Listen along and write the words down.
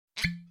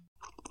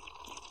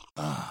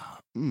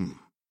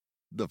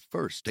The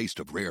first taste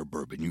of rare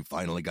bourbon you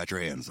finally got your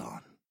hands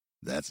on.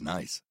 That's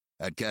nice.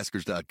 At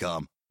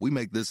Caskers.com, we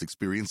make this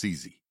experience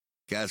easy.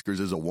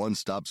 Caskers is a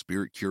one-stop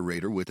spirit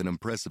curator with an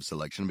impressive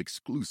selection of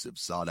exclusive,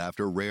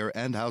 sought-after, rare,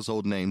 and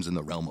household names in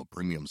the realm of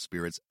premium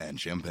spirits and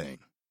champagne.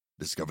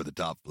 Discover the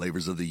top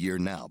flavors of the year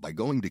now by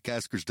going to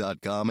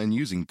Caskers.com and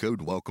using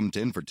code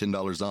WELCOME10 for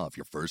 $10 off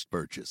your first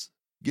purchase.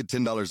 Get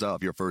 $10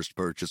 off your first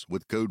purchase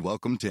with code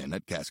WELCOME10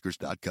 at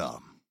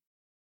Caskers.com.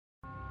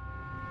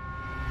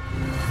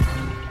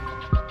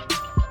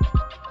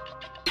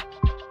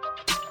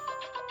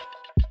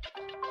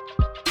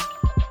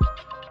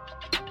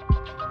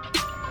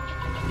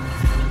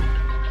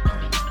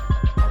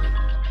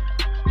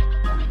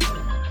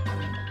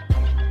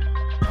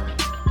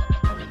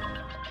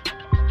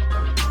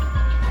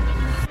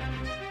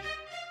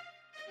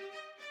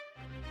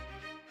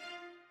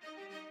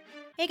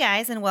 Hey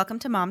guys, and welcome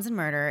to Moms and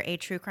Murder, a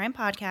true crime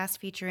podcast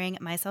featuring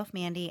myself,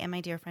 Mandy, and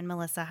my dear friend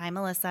Melissa. Hi,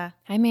 Melissa.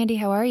 Hi, Mandy.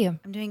 How are you?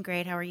 I'm doing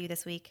great. How are you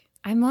this week?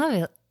 I'm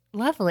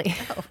lovely.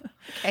 Oh,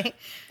 okay.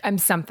 I'm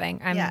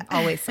something. I'm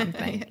always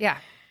something. Yeah.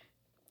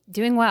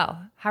 Doing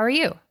well. How are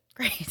you?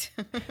 Great.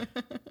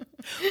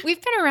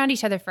 We've been around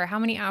each other for how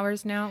many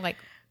hours now? Like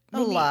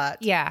a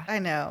lot. Yeah. I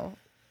know.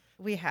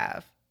 We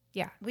have.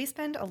 Yeah. We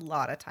spend a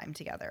lot of time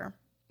together.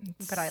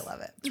 But I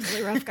love it. It's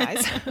really rough,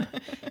 guys.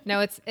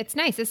 No, it's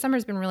nice. This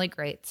summer's been really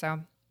great.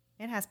 So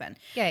it has been.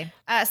 Yay.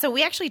 So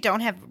we actually don't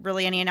have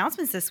really any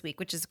announcements this week,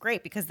 which is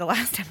great because the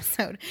last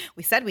episode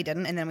we said we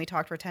didn't, and then we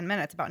talked for 10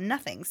 minutes about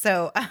nothing.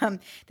 So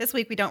this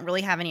week we don't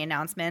really have any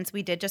announcements.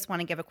 We did just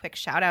want to give a quick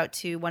shout out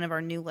to one of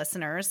our new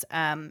listeners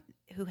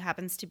who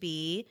happens to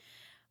be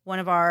one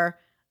of our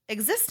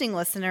existing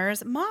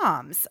listeners'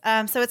 moms.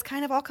 So it's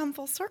kind of all come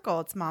full circle.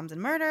 It's Moms and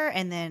Murder,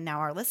 and then now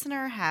our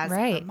listener has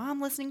her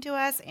mom listening to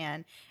us,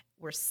 and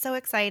we're so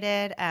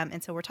excited.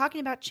 And so we're talking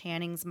about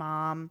Channing's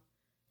mom,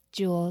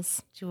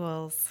 Jules.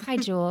 Hi,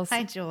 Jules.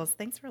 Hi, Jules.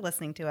 Thanks for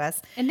listening to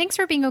us. And thanks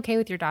for being okay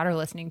with your daughter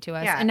listening to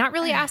us and not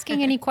really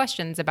asking any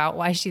questions about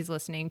why she's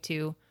listening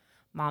to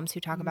moms who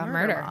talk about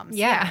murder. Moms.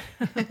 Yeah.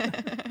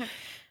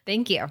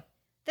 Thank you.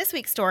 This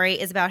week's story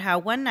is about how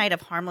one night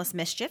of harmless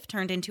mischief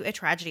turned into a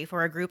tragedy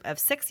for a group of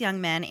 6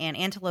 young men in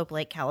Antelope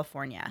Lake,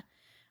 California.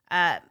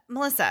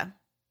 Melissa.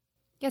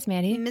 Yes,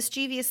 Mandy.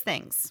 Mischievous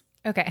things.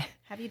 Okay.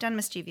 Have you done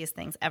mischievous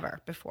things ever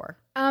before?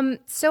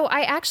 So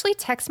I actually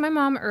texted my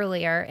mom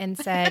earlier and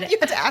said... You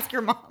had to ask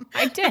your mom.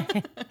 I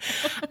did.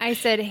 I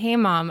said, hey,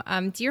 Mom,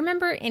 do you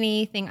remember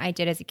anything I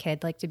did as a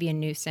kid, like to be a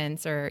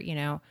nuisance or,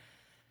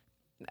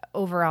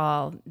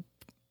 overall...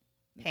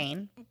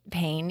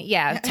 Pain,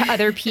 yeah, to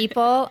other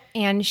people?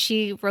 And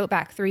she wrote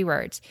back 3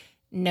 words: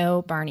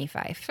 no Barney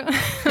Fife.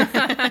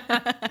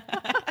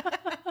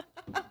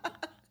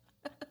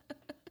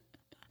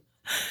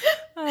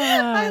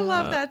 I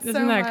love that so much.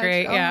 Isn't that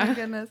great? Oh, yeah. my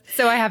goodness.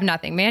 So I have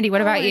nothing. Mandy,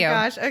 what about you? Oh,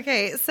 my gosh.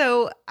 Okay.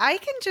 So I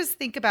can just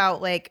think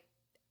about,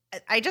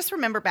 I just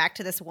remember back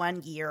to this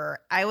one year.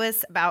 I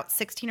was about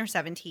 16 or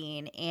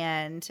 17,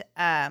 and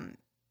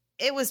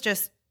it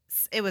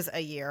was a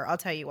year, I'll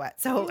tell you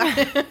what. So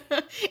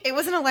it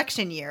was an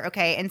election year,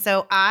 okay? And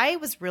so I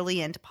was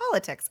really into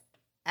politics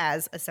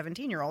as a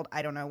 17-year-old.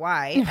 I don't know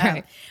why.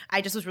 Right.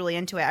 I just was really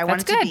into it. I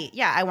wanted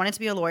to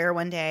be a lawyer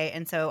one day,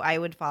 and so I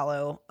would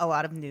follow a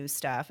lot of news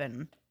stuff,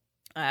 and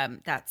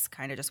that's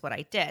kind of just what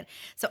I did.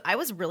 So I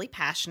was really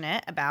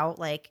passionate about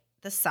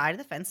the side of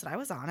the fence that I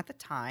was on at the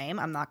time.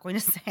 I'm not going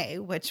to say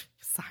which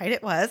side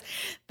it was,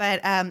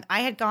 but I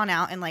had gone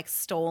out and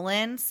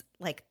stolen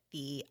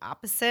the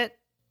opposite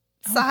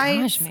side.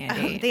 Oh gosh,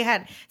 Mandy.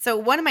 So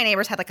one of my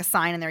neighbors had a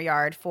sign in their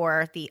yard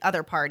for the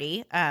other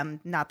party,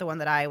 not the one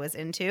that I was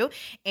into.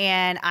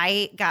 And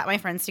I got my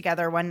friends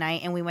together one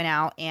night and we went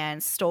out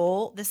and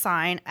stole the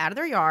sign out of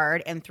their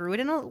yard and threw it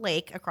in a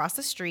lake across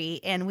the street.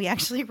 And we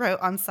actually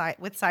wrote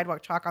with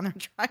sidewalk chalk on their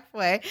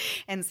driveway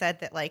and said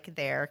that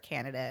their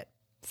candidate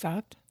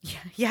sucked.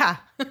 Yeah.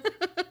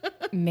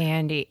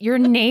 Mandy, your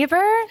neighbor?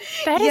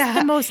 That is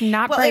the most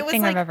not bright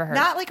thing I've ever heard.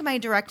 Not my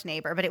direct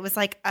neighbor, but it was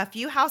a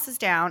few houses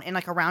down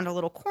and around a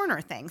little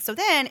corner thing. So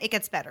then it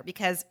gets better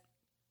because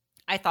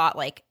I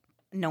thought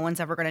no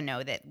one's ever going to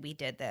know that we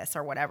did this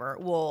or whatever.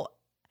 Well,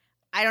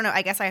 I don't know.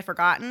 I guess I had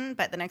forgotten,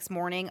 but the next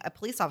morning a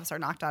police officer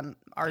knocked on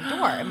our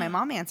door and my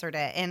mom answered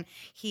it. And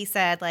he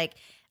said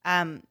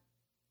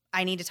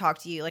I need to talk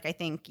to you. I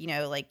think,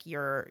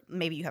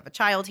 maybe you have a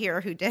child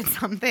here who did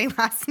something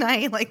last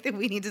night, that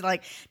we need to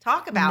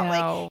talk about,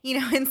 No.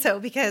 And so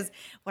because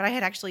what I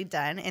had actually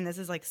done, and this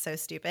is so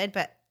stupid,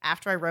 but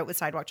after I wrote with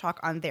sidewalk chalk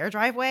on their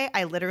driveway,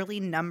 I literally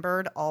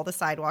numbered all the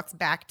sidewalks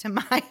back to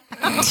my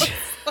house.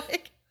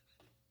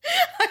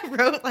 I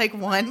wrote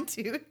 1,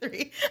 2,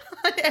 3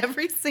 on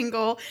every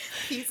single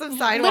piece of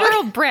sidewalk.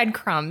 Literal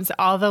breadcrumbs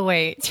all the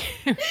way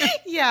to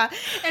Yeah.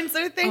 And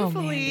so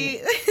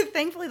thankfully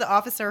the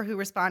officer who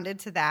responded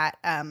to that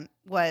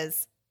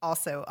was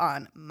also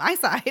on my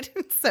side.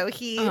 So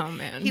he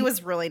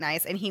was really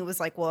nice. And he was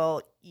like,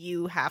 well,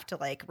 you have to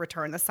like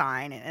return the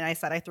sign. And I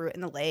said I threw it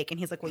in the lake. And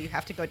he's like, well, you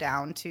have to go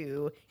down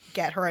to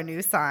get her a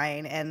new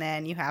sign. And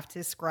then you have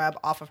to scrub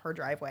off of her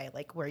driveway,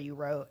 like where you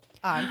wrote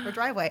on her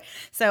driveway.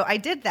 So I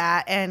did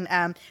that. And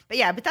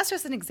but that's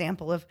just an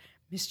example of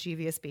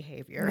mischievous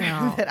behavior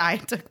that I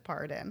took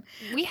part in.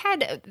 We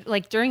had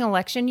like during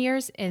election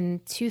years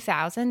in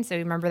 2000. So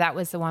remember that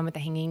was the one with the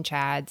hanging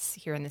chads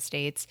here in the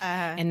States.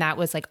 And that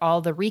was like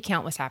all the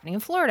recount was happening in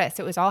Florida.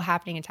 So it was all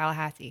happening in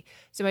Tallahassee.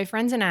 So my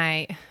friends and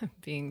I,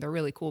 being the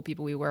really cool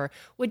people we were,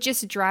 would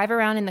just drive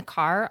around in the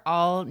car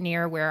all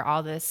near where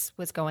all this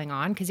was going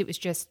on. Cause it was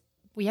just,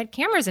 we had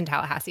cameras in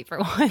Tallahassee for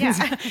once.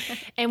 Yeah.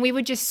 And we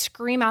would just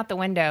scream out the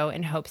window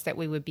in hopes that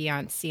we would be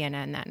on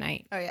CNN that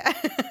night. Oh yeah.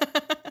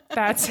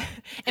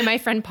 And my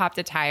friend popped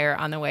a tire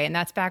on the way. And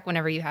that's back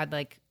whenever you had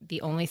like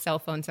the only cell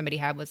phone somebody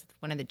had was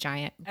one of the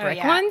giant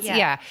brick ones.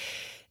 Yeah.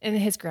 And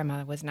his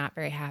grandmother was not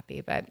very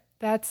happy, but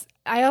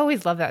I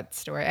always love that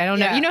story. I don't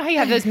know. You know how you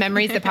have those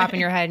memories that pop in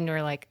your head and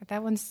you're like,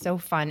 that one's so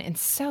fun and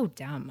so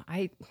dumb.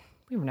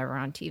 We were never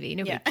on TV.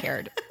 Nobody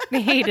cared.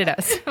 They hated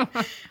us.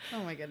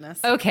 Oh, my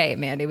goodness. Okay,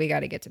 Mandy, we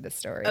got to get to this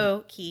story.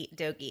 Okie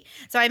dokie.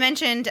 So I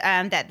mentioned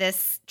that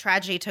this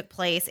tragedy took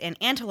place in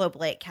Antelope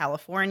Lake,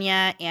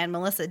 California. And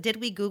Melissa, did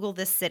we Google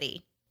this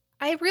city?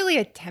 I really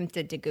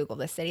attempted to Google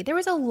this city. There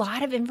was a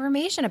lot of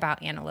information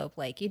about Antelope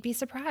Lake. You'd be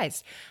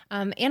surprised.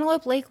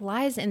 Antelope Lake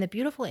lies in the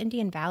beautiful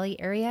Indian Valley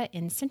area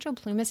in central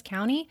Plumas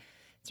County.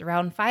 It's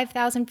around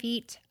 5,000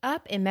 feet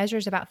up and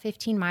measures about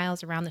 15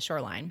 miles around the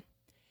shoreline.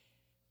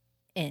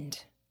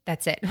 End.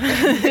 That's it.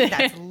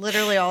 That's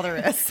literally all there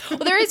is. Well,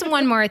 there is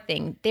one more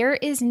thing. There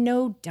is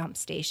no dump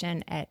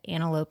station at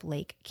Antelope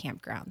Lake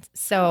campgrounds.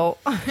 So,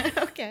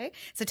 okay.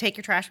 So take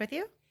your trash with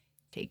you?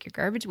 Take your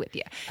garbage with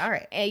you. All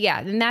right.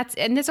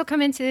 And this will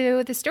come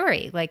into the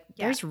story. Like,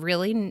 there's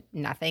really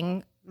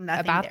nothing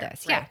about there.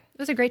 this. Right. Yeah. It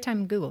was a great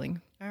time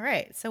Googling. All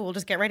right. So we'll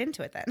just get right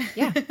into it then.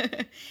 Yeah.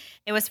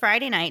 It was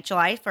Friday night,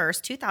 July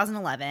 1st,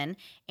 2011,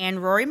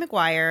 and Rory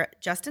McGuire,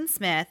 Justin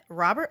Smith,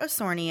 Robert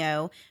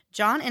Osornio,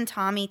 John and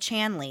Tommy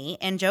Chanley,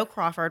 and Joe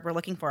Crawford were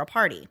looking for a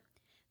party.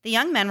 The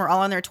young men were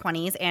all in their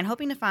 20s and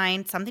hoping to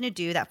find something to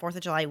do that 4th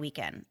of July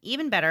weekend.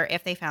 Even better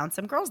if they found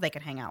some girls they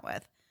could hang out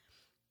with.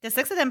 The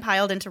 6 of them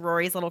piled into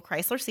Rory's little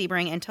Chrysler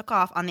Sebring and took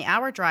off on the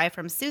hour drive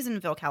from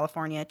Susanville,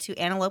 California to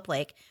Antelope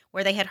Lake,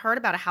 where they had heard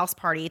about a house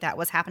party that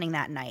was happening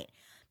that night.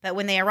 But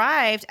when they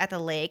arrived at the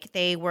lake,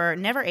 they were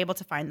never able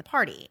to find the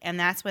party. And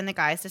that's when the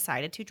guys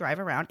decided to drive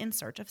around in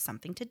search of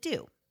something to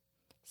do.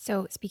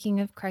 So speaking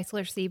of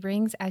Chrysler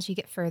Sebrings, as you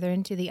get further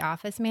into The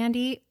Office,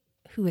 Mandy,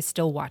 who is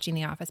still watching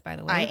The Office, by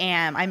the way. I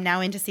am. I'm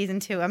now into season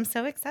 2. I'm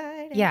so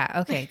excited.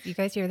 Yeah. Okay. You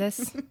guys hear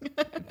this?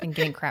 I've been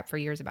getting crap for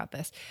years about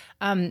this.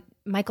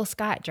 Michael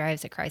Scott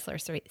drives a Chrysler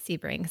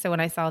Sebring. So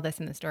when I saw this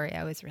in the story,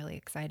 I was really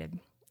excited.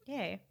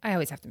 Yay. I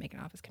always have to make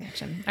an Office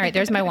connection. All right.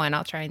 There's my one.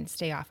 I'll try and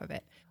stay off of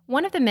it.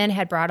 One of the men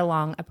had brought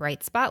along a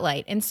bright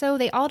spotlight, and so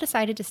they all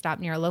decided to stop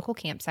near a local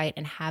campsite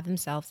and have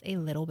themselves a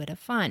little bit of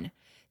fun.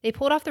 They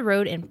pulled off the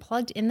road and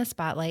plugged in the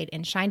spotlight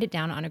and shined it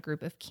down on a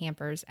group of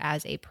campers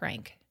as a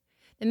prank.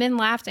 The men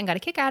laughed and got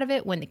a kick out of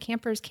it when the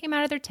campers came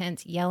out of their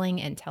tents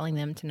yelling and telling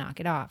them to knock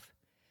it off.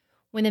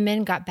 When the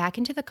men got back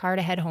into the car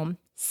to head home,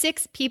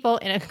 6 people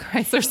in a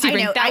Chrysler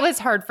Sebring. That was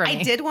hard for me.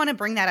 I did want to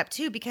bring that up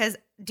too, because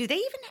does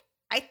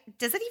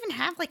it even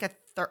have like a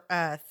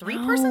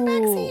 3-person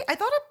back seat? I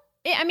thought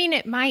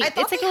it might.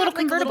 It's like a little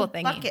convertible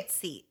thing. Bucket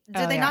seat.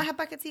 Do they not have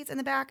bucket seats in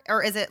the back,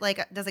 or is it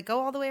like? Does it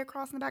go all the way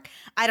across in the back?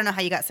 I don't know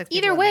how you got 6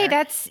 people. Either way, in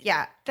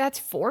there. that's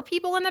 4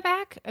 people in the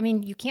back. I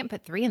mean, you can't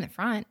put 3 in the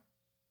front.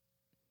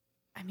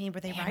 I mean,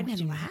 were they riding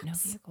in laps? No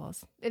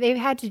vehicles. They've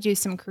had to do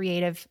some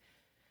creative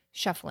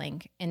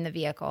shuffling in the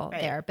vehicle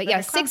there. But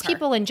yeah, 6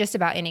 people in just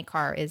about any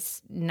car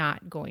is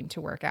not going to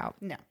work out.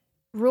 No.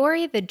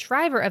 Rory, the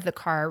driver of the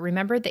car,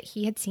 remembered that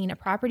he had seen a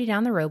property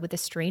down the road with a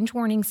strange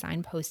warning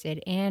sign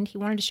posted, and he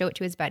wanted to show it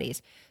to his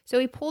buddies. So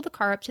he pulled the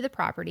car up to the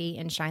property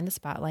and shined the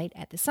spotlight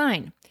at the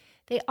sign.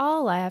 They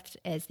all laughed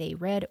as they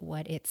read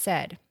what it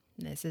said.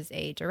 This is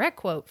a direct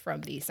quote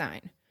from the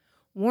sign.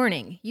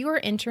 Warning, you are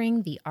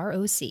entering the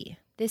ROC.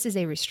 This is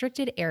a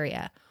restricted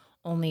area.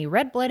 Only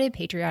red-blooded,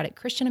 patriotic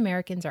Christian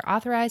Americans are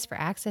authorized for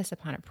access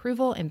upon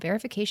approval and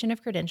verification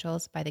of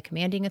credentials by the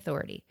commanding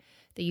authority.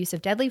 The use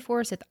of deadly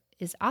force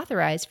is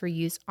authorized for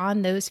use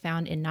on those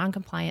found in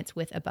noncompliance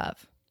with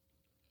above.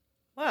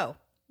 Whoa.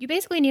 You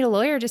basically need a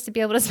lawyer just to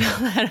be able to spell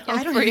that out.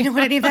 I don't even know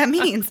what any of that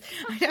means.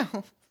 I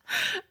know.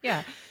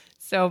 Yeah.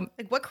 So,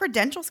 like, what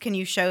credentials can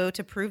you show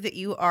to prove that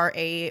you are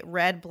a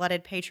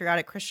red-blooded,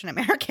 patriotic Christian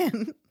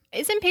American?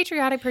 Isn't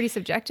patriotic pretty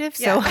subjective?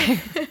 Yeah.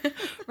 So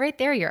right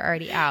there, you're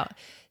already out.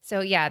 So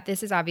yeah,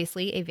 this is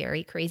obviously a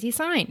very crazy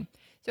sign.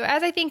 So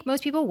as I think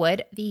most people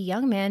would, the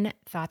young men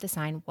thought the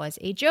sign was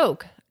a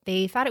joke.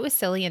 They thought it was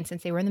silly, and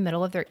since they were in the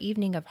middle of their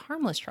evening of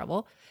harmless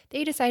trouble,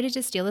 they decided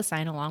to steal the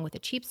sign along with a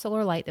cheap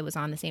solar light that was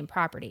on the same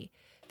property.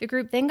 The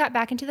group then got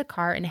back into the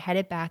car and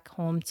headed back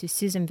home to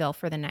Susanville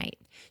for the night.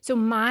 So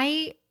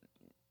my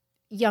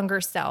younger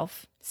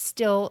self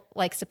still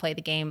likes to play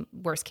the game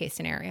worst case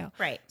scenario.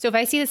 Right. So if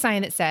I see the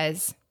sign that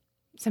says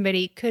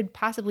somebody could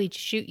possibly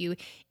shoot you,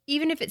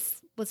 even if it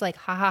was like,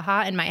 ha ha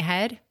ha in my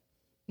head.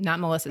 Not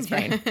Melissa's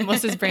brain.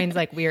 Melissa's brain's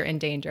like, we're in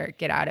danger.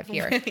 Get out of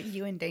here.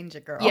 You in danger,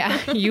 girl.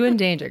 Yeah, you in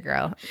danger,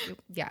 girl.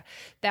 Yeah,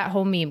 that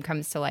whole meme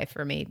comes to life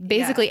for me.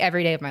 Basically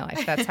every day of my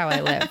life. That's how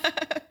I live.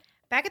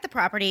 Back at the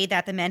property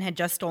that the men had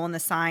just stolen the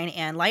sign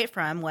and light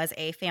from was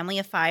a family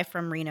of 5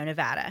 from Reno,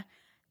 Nevada.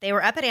 They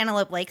were up at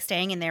Antelope Lake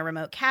staying in their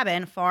remote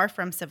cabin far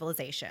from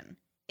civilization.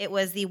 It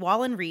was the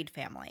Wallen Reed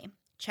family.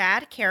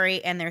 Chad,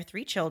 Carrie, and their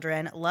 3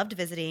 children loved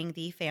visiting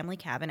the family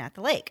cabin at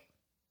the lake.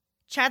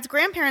 Chad's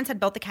grandparents had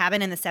built the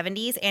cabin in the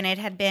 70s, and it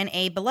had been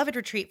a beloved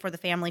retreat for the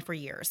family for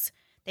years.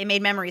 They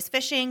made memories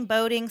fishing,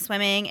 boating,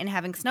 swimming, and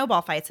having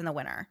snowball fights in the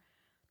winter.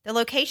 The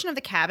location of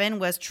the cabin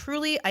was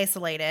truly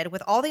isolated,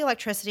 with all the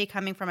electricity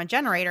coming from a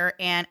generator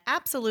and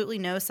absolutely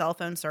no cell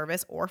phone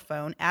service or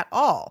phone at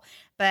all.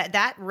 But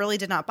that really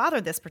did not bother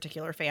this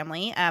particular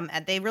family.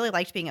 They really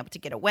liked being able to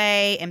get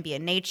away and be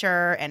in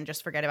nature and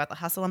just forget about the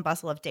hustle and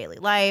bustle of daily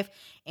life.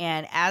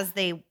 And as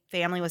the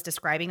family was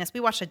describing this,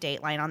 we watched a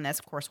Dateline on this.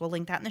 Of course, we'll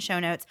link that in the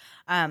show notes.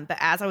 But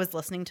as I was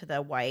listening to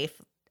the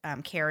wife,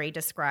 Carrie,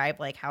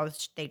 describe like how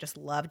they just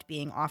loved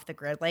being off the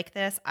grid like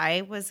this,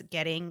 I was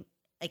getting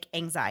like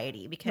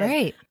anxiety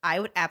because I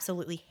would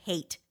absolutely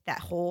hate that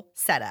whole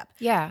setup.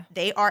 Yeah.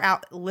 They are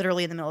out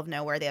literally in the middle of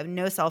nowhere. They have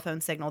no cell phone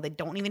signal. They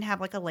don't even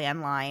have like a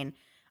landline.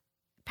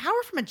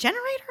 Power from a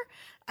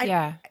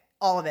generator?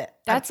 All of it.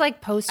 That's like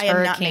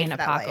post-hurricane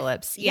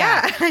apocalypse.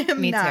 Yeah. I am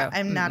me not. too.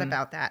 I'm not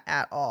about that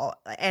at all.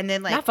 And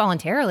then like. Not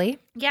voluntarily.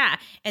 Yeah.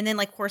 And then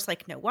like, of course,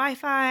 like no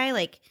Wi-Fi.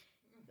 Like,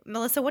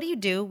 Melissa, what do you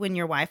do when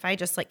your Wi-Fi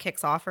just like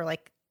kicks off for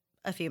like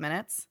a few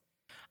minutes?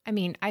 I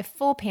mean, I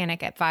full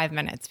panic at 5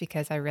 minutes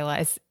because I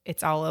realize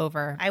it's all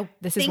over.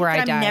 This is think where I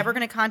I'm die. never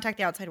going to contact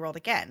the outside world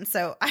again.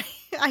 So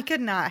I could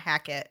not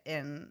hack it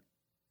in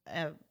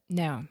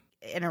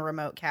a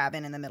remote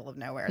cabin in the middle of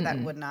nowhere. Mm-mm. That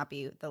would not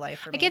be the life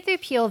for me. I get the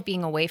appeal of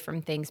being away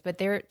from things, but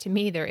to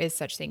me, there is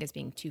such thing as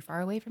being too far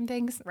away from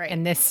things. Right.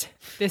 And this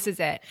is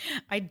it.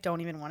 I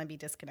don't even want to be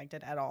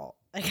disconnected at all.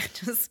 Like,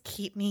 just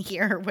keep me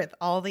here with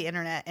all the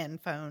internet and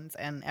phones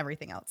and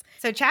everything else.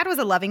 So Chad was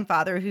a loving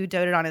father who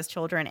doted on his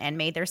children and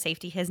made their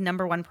safety his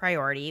number one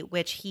priority,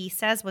 which he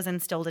says was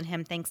instilled in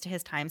him thanks to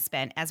his time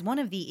spent as one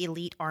of the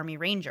elite Army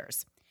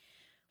Rangers.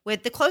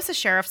 With the closest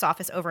sheriff's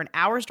office over an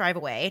hour's drive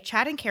away,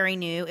 Chad and Carrie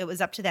knew it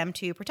was up to them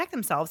to protect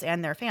themselves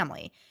and their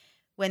family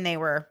when they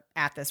were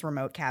at this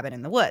remote cabin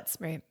in the woods.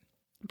 Right.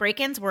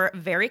 Break-ins were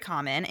very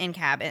common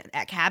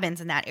at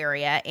cabins in that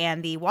area,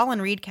 and the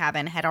Wallen Reed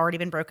cabin had already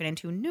been broken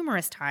into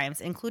numerous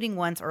times, including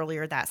once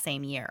earlier that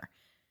same year.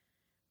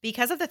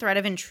 Because of the threat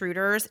of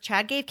intruders,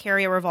 Chad gave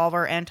Carrie a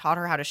revolver and taught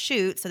her how to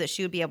shoot so that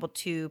she would be able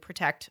to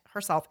protect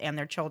herself and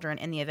their children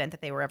in the event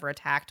that they were ever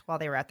attacked while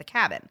they were at the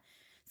cabin.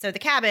 So the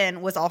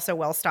cabin was also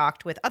well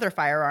stocked with other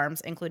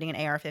firearms, including an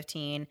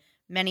AR-15,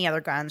 many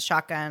other guns,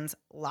 shotguns,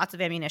 lots of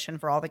ammunition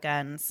for all the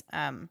guns.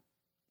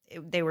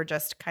 They were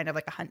just kind of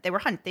like a hunt. They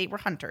were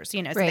hunters,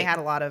 you know. So They had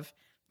a lot of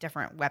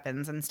different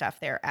weapons and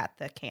stuff there at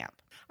the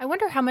camp. I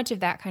wonder how much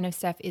of that kind of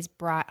stuff is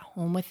brought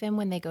home with them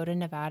when they go to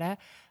Nevada.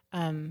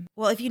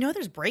 Well, if you know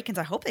there's break-ins,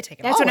 I hope they take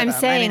it. That's all what with I'm them.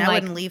 saying. I mean, I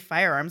wouldn't leave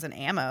firearms and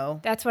ammo.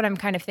 That's what I'm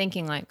kind of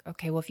thinking. Like,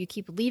 okay, well, if you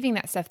keep leaving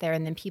that stuff there,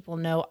 and then people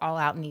know all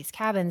out in these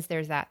cabins,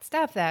 there's that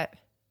stuff that.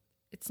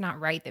 It's not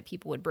right that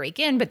people would break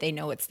in, but they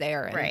know it's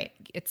there. And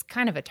it's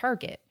kind of a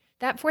target.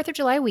 That 4th of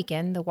July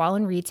weekend, the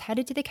Wallen Reeds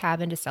headed to the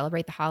cabin to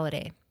celebrate the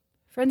holiday.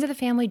 Friends of the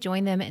family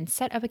joined them and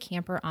set up a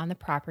camper on the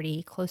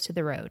property close to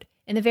the road.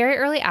 In the very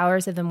early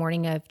hours of the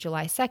morning of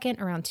July 2nd,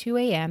 around 2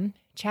 a.m.,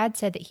 Chad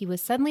said that he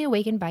was suddenly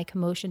awakened by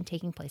commotion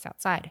taking place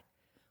outside.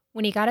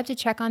 When he got up to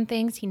check on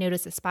things, he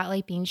noticed a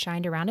spotlight being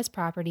shined around his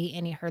property,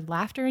 and he heard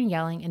laughter and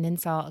yelling and then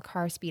saw a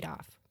car speed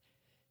off.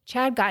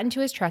 Chad got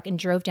into his truck and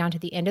drove down to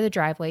the end of the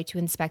driveway to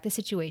inspect the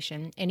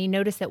situation, and he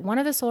noticed that one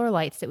of the solar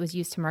lights that was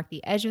used to mark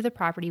the edge of the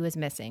property was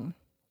missing,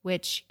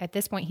 which at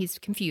this point he's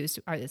confused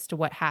as to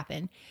what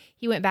happened.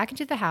 He went back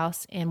into the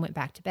house and went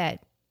back to bed.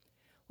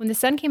 When the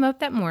sun came up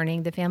that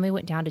morning, the family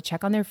went down to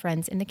check on their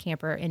friends in the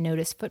camper and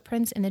noticed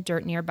footprints in the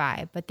dirt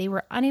nearby, but they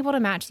were unable to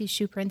match these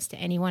shoe prints to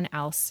anyone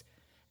else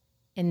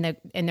in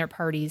their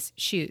party's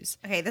shoes.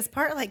 Okay, this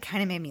part like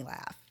kind of made me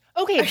laugh.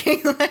 Okay,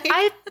 like,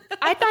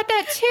 I thought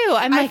that too.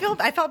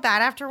 I felt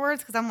bad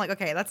afterwards because I'm like,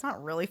 okay, that's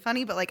not really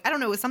funny, but like I don't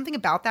know, something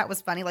about that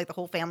was funny. Like the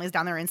whole family's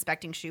down there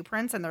inspecting shoe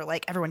prints, and they're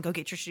like, everyone go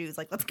get your shoes.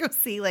 Like let's go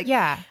see. Like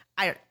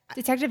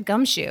Detective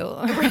Gumshoe.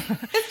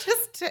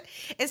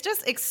 It's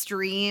just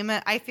extreme.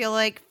 I feel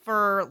like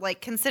for like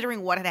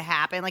considering what had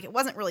happened, like it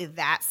wasn't really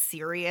that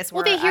serious.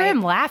 Well, they hear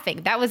him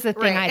laughing. That was the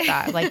thing I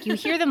thought. Like you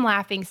hear them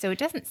laughing, so it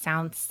doesn't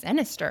sound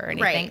sinister or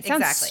anything. Right, it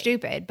sounds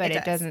stupid, but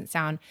it doesn't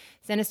sound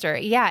sinister.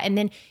 Yeah, and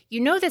then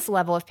this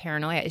level of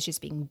paranoia is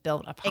just being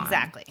built upon.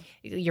 Exactly.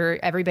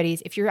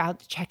 If you're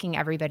out checking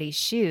everybody's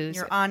shoes,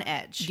 you're on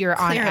edge. You're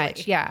on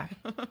edge. Yeah.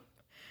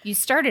 You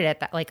started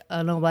at that like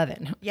an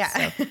 11.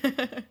 Yeah.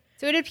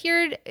 So it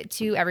appeared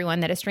to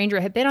everyone that a stranger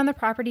had been on the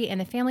property, and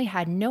the family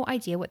had no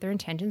idea what their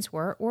intentions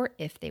were or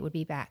if they would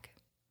be back.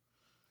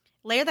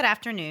 Later that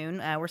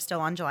afternoon, we're still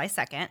on July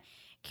 2nd,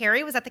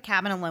 Carrie was at the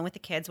cabin alone with the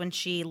kids when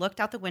she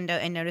looked out the window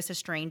and noticed a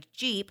strange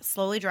Jeep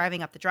slowly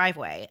driving up the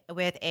driveway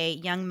with a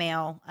young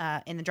male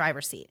in the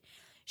driver's seat.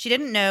 She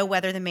didn't know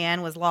whether the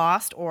man was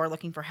lost or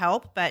looking for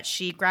help, but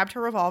she grabbed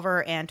her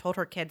revolver and told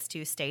her kids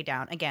to stay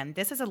down. Again,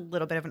 this is a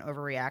little bit of an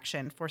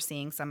overreaction for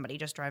seeing somebody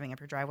just driving up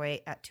your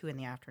driveway at 2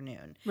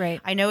 p.m. Right.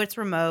 I know it's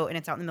remote and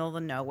it's out in the middle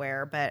of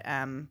nowhere, but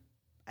I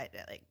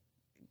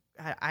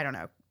don't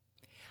know.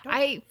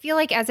 I feel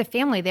like as a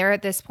family, they're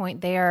at this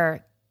point,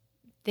 they're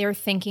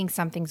thinking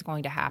something's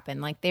going to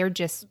happen. Like they're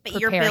just But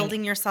preparing. you're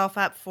building yourself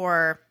up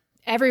for...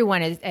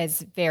 Everyone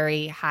is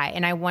very high.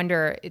 And I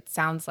wonder, it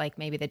sounds like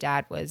maybe the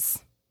dad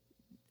was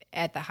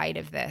at the height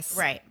of this.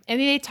 Right. I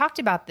mean, they talked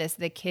about this,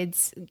 the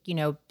kids,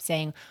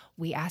 saying,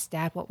 we asked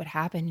dad what would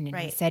happen and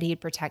he said he'd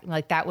protect me.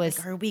 Like that was...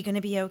 Like, are we going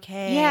to be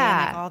okay?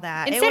 Yeah. And, all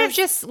that. Instead of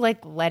just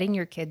like letting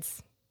your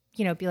kids...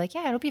 be like,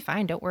 yeah, it'll be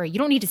fine. Don't worry. You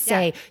don't need to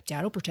say,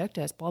 Dad will protect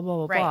us, blah, blah,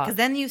 blah, blah. Right. Because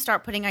then you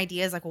start putting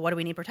ideas like, well, what do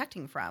we need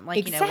protecting from? Like,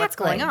 Exactly. what's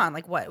going on?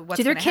 Like, what's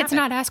Do their gonna kids happen?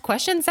 not ask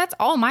questions? That's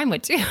all mine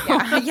would do.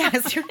 Yeah,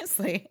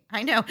 seriously.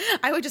 I know.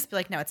 I would just be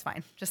like, no, it's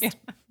fine. Just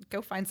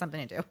go find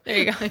something to do. There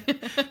you go.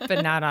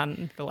 But not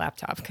on the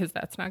laptop because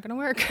that's not going to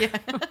work. Yeah.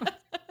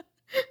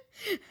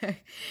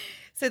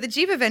 So the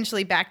Jeep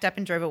eventually backed up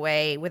and drove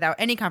away without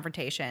any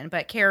confrontation,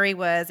 but Carrie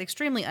was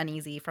extremely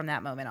uneasy from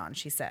that moment on,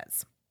 she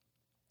says.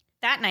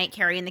 That night,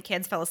 Carrie and the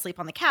kids fell asleep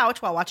on the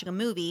couch while watching a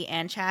movie,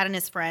 and Chad and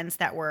his friends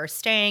that were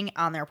staying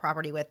on their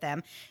property with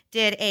them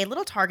did a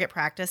little target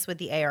practice with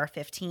the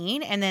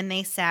AR-15, and then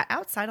they sat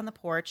outside on the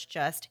porch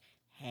just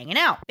hanging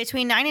out.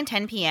 Between 9 and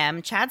 10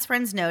 p.m., Chad's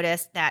friends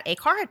noticed that a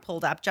car had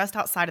pulled up just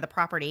outside of the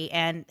property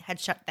and had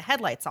shut the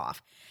headlights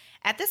off.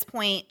 At this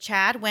point,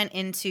 Chad went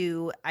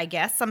into, I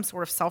guess, some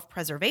sort of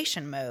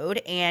self-preservation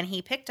mode, and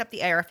he picked up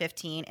the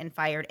AR-15 and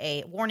fired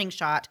a warning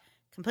shot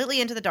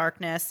completely into the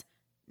darkness.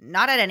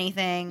 Not at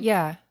anything.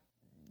 Yeah.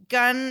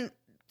 Gun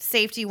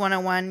safety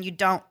 101, you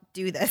don't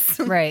do this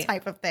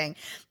type of thing.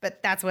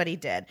 But that's what he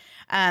did.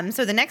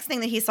 So the next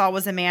thing that he saw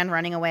was a man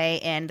running away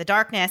in the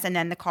darkness, and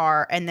then the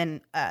car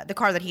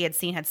that he had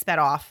seen had sped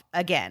off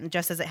again,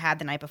 just as it had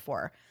the night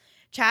before.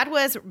 Chad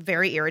was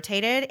very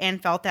irritated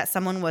and felt that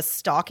someone was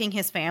stalking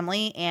his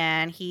family,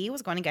 and he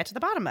was going to get to the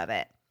bottom of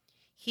it.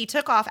 He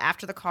took off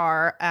after the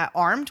car,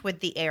 armed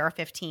with the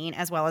AR-15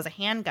 as well as a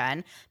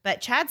handgun,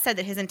 but Chad said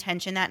that his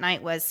intention that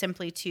night was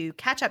simply to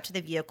catch up to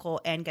the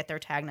vehicle and get their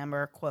tag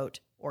number, quote,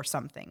 or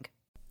something.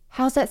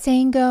 How's that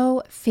saying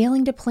go?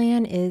 Failing to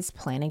plan is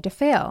planning to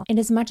fail. And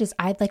as much as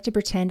I'd like to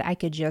pretend I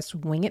could just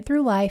wing it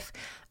through life,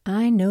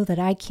 I know that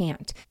I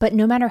can't. But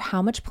no matter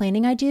how much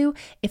planning I do,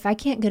 if I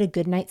can't get a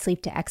good night's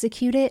sleep to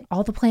execute it,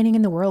 all the planning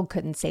in the world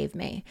couldn't save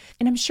me.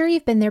 And I'm sure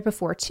you've been there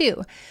before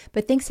too.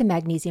 But thanks to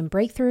Magnesium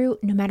Breakthrough,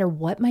 no matter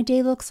what my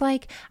day looks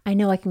like, I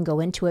know I can go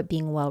into it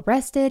being well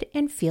rested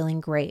and feeling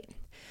great.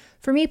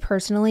 For me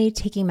personally,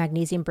 taking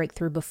Magnesium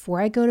Breakthrough before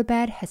I go to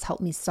bed has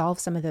helped me solve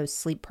some of those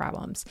sleep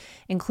problems,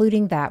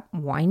 including that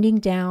winding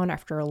down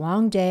after a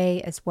long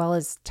day, as well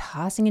as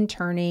tossing and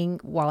turning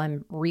while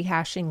I'm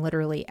rehashing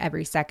literally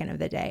every second of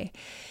the day.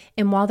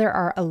 And while there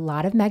are a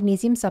lot of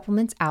magnesium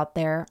supplements out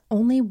there,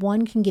 only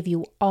one can give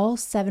you all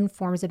 7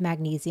 forms of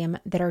magnesium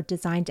that are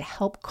designed to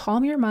help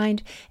calm your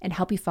mind and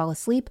help you fall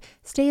asleep,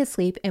 stay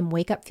asleep, and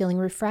wake up feeling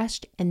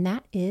refreshed, and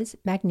that is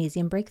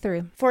Magnesium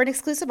Breakthrough. For an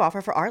exclusive offer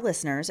for our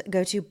listeners,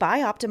 go to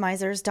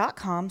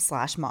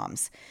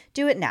bioptimizers.com/moms.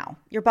 Do it now.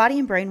 Your body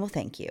and brain will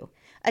thank you.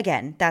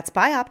 Again, that's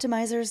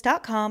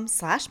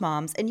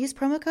bioptimizers.com/moms and use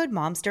promo code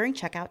MOMS during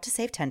checkout to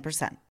save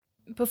 10%.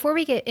 Before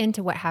we get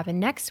into what happened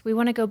next, we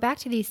want to go back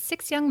to these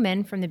 6 young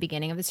men from the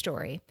beginning of the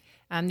story.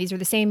 These are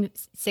the same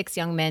 6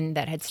 young men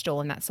that had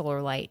stolen that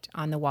solar light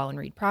on the Wallen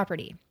Reed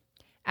property.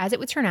 As it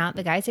would turn out,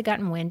 the guys had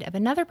gotten wind of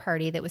another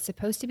party that was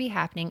supposed to be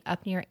happening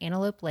up near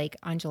Antelope Lake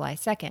on July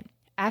 2nd.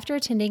 After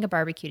attending a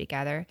barbecue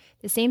together,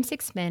 the same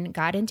 6 men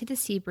got into the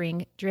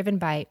Sebring driven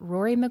by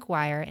Rory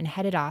McGuire and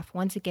headed off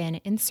once again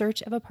in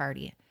search of a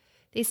party.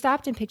 They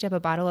stopped and picked up a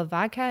bottle of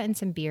vodka and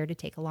some beer to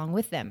take along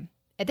with them.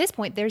 At this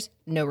point, there's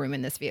no room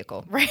in this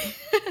vehicle. Right.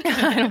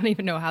 I don't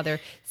even know how they're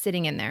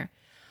sitting in there.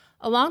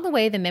 Along the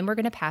way, the men were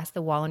going to pass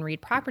the Wallen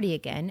Reed property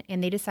again,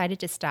 and they decided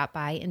to stop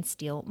by and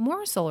steal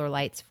more solar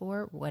lights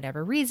for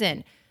whatever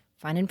reason.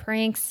 Fun and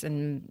pranks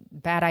and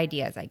bad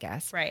ideas, I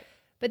guess. Right.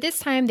 But this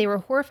time, they were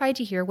horrified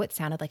to hear what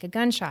sounded like a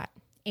gunshot.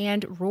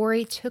 And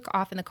Rory took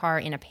off in the car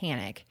in a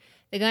panic.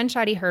 The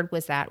gunshot he heard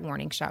was that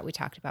warning shot we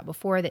talked about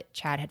before that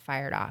Chad had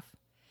fired off.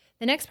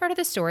 The next part of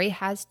the story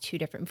has 2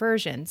 different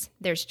versions.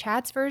 There's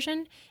Chad's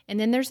version, and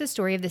then there's the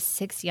story of the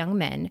 6 young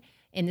men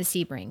in the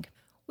Sebring.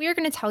 We are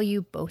going to tell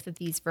you both of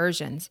these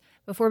versions.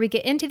 Before we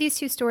get into these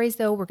 2 stories,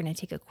 though, we're going to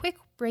take a quick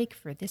break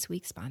for this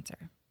week's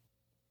sponsor.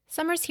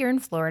 Summer's here in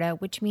Florida,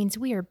 which means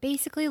we are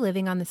basically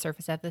living on the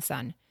surface of the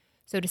sun.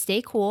 So to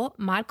stay cool,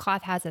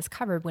 ModCloth has us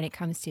covered when it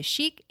comes to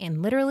chic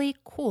and literally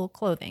cool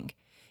clothing.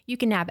 You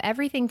can nab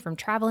everything from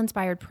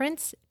travel-inspired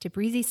prints to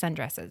breezy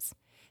sundresses.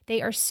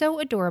 They are so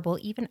adorable,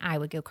 even I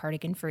would go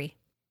cardigan free.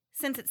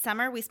 Since it's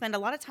summer, we spend a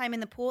lot of time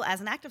in the pool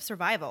as an act of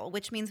survival,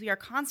 which means we are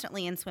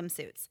constantly in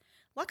swimsuits.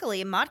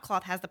 Luckily,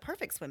 ModCloth has the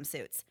perfect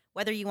swimsuits.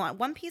 Whether you want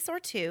one piece or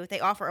two, they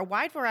offer a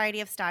wide variety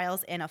of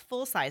styles in a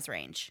full size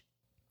range.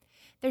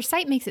 Their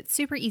site makes it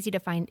super easy to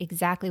find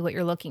exactly what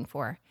you're looking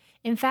for.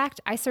 In fact,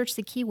 I searched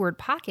the keyword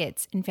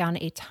pockets and found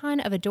a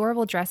ton of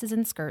adorable dresses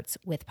and skirts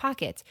with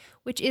pockets,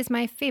 which is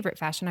my favorite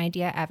fashion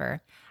idea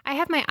ever. I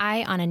have my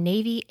eye on a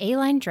navy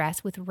A-line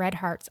dress with red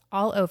hearts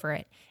all over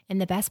it, and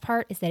the best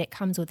part is that it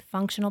comes with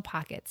functional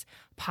pockets.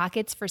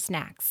 Pockets for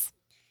snacks.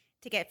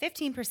 To get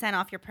 15%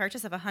 off your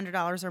purchase of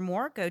 $100 or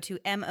more, go to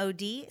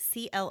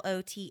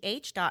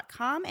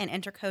modcloth.com and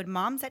enter code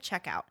MOMS at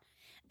checkout.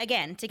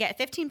 Again, to get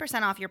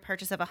 15% off your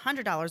purchase of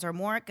 $100 or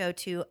more, go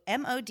to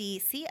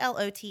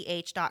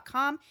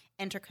modcloth.com,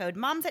 enter code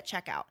MOMS at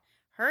checkout.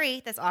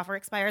 Hurry, this offer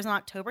expires on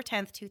October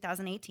 10th,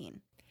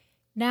 2018.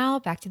 Now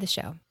back to the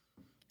show.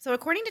 So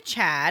according to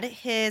Chad,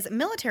 his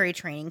military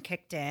training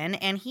kicked in,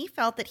 and he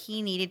felt that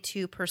he needed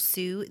to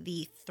pursue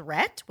the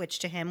threat, which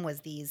to him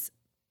was these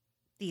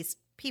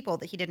people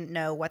that he didn't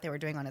know what they were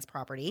doing on his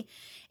property,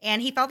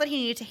 and he felt that he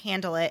needed to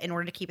handle it in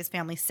order to keep his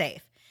family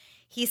safe.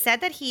 He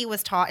said that he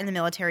was taught in the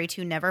military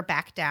to never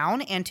back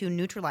down and to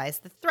neutralize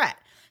the threat.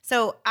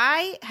 So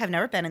I have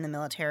never been in the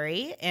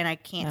military, and I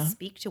can't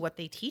speak to what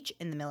they teach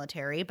in the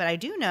military, but I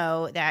do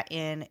know that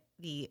in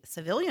the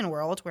civilian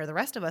world where the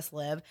rest of us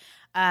live,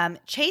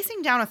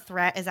 chasing down a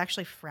threat is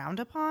actually frowned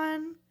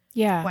upon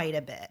quite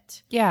a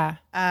bit. Yeah.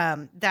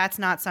 That's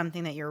not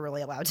something that you're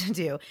really allowed to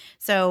do.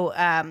 So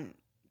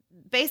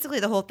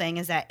basically the whole thing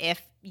is that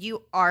if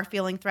you are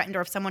feeling threatened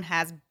or if someone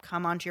has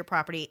come onto your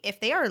property, if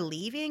they are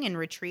leaving and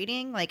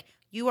retreating, like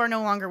you are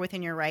no longer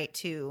within your right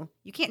to,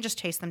 you can't just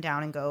chase them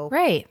down and go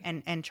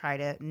and try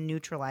to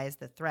neutralize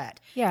the threat.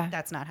 Yeah.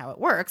 That's not how it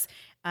works.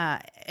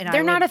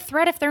 They're not a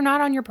threat if they're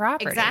not on your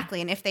property.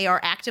 Exactly. And if they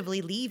are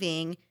actively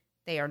leaving,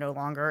 they are no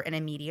longer an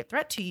immediate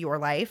threat to your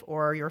life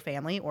or your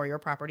family or your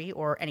property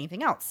or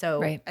anything else.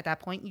 So at that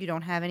point, you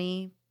don't have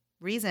any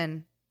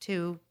reason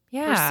to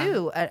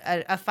pursue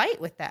a fight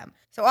with them.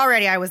 So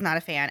already I was not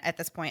a fan at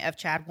this point of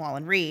Chad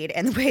Wallen-Reed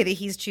and the way that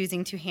he's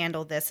choosing to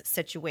handle this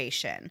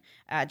situation.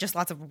 Just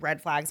lots of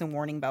red flags and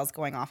warning bells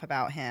going off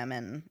about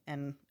him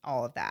and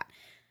all of that.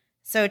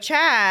 So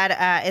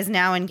Chad is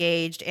now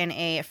engaged in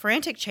a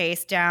frantic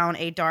chase down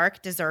a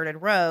dark,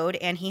 deserted road,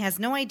 and he has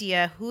no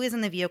idea who is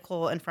in the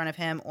vehicle in front of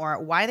him or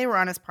why they were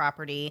on his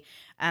property.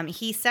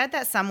 He said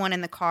that someone in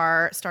the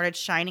car started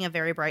shining a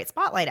very bright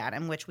spotlight at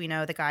him, which we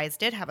know the guys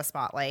did have a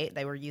spotlight.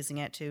 They were using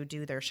it to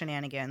do their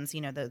shenanigans,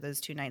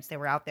 those 2 nights they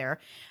were out there.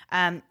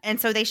 And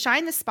so they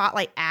shined the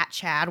spotlight at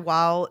Chad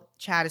while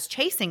Chad is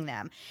chasing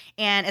them.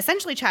 And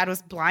essentially Chad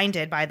was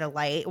blinded by the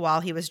light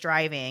while he was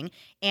driving.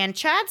 And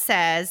Chad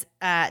says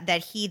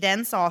that he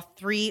then saw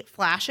 3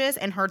 flashes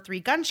and heard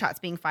 3 gunshots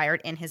being fired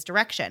in his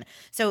direction.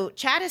 So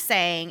Chad is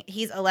saying,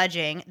 he's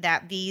alleging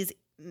that these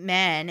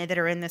men that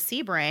are in the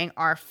Sebring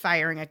are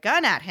firing a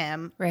gun at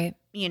him,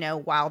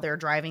 while they're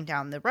driving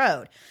down the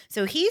road.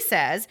 So he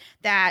says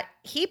that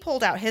he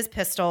pulled out his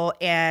pistol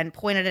and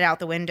pointed it out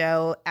the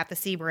window at the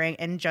Sebring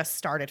and just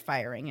started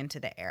firing into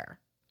the air.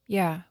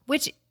 Yeah,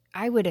 which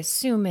I would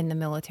assume in the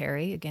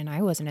military, again,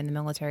 I wasn't in the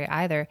military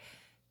either,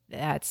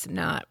 that's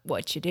not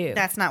what you do.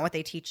 That's not what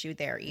they teach you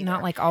there either.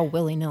 Not like all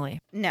willy-nilly.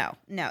 No.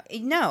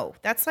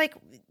 That's like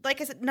I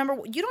said, you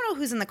don't know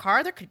who's in the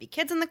car. There could be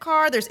kids in the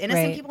car. There's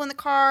innocent people in the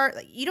car.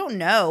 You don't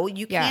know.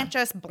 You can't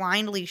just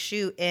blindly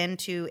shoot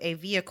into a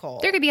vehicle.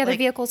 There could be other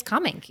vehicles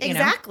coming.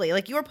 Exactly.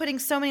 Like you are putting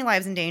so many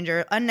lives in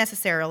danger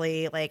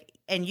unnecessarily.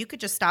 And you could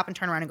just stop and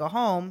turn around and go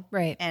home.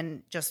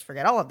 And just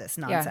forget all of this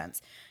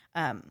nonsense.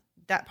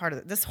 That part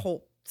of this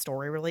whole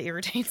story really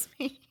irritates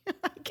me.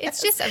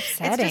 It's just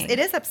upsetting. It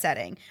is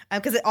upsetting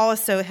because it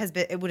also has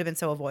been. It would have been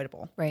so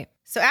avoidable. Right.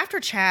 So after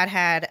Chad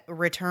had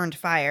returned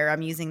fire,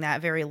 I'm using that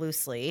very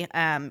loosely.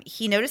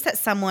 He noticed that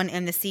someone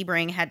in the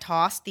Sebring had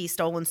tossed the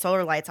stolen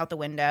solar lights out the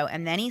window,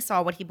 and then he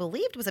saw what he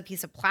believed was a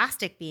piece of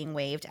plastic being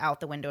waved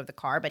out the window of the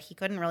car, but he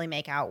couldn't really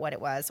make out what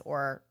it was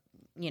or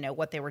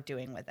what they were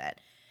doing with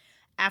it.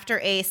 After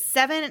a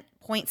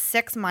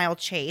 7.6-mile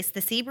chase, the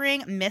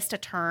Sebring missed a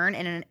turn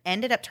and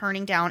ended up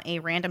turning down a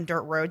random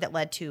dirt road that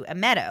led to a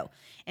meadow.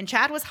 And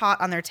Chad was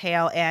hot on their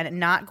tail and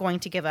not going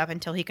to give up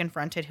until he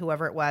confronted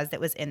whoever it was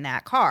that was in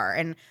that car.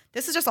 And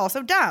this is just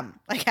also dumb.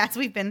 As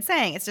we've been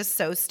saying, it's just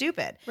so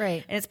stupid.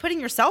 Right. And it's putting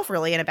yourself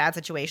really in a bad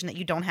situation that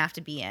you don't have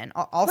to be in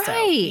also.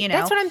 Right.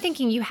 That's what I'm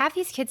thinking. You have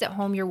these kids at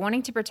home. You're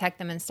wanting to protect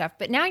them and stuff.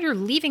 But now you're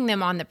leaving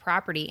them on the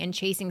property and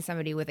chasing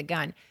somebody with a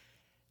gun.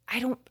 I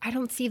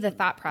don't see the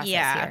thought process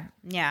here.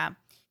 Yeah.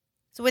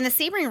 So when the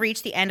Sebring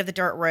reached the end of the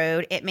dirt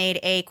road, it made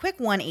a quick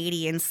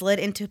 180 and slid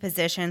into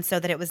position so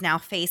that it was now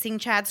facing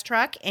Chad's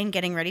truck and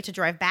getting ready to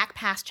drive back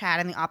past Chad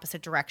in the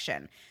opposite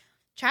direction.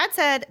 Chad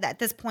said at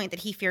this point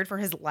that he feared for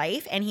his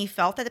life and he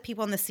felt that the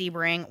people in the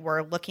Sebring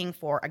were looking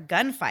for a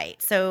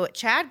gunfight. So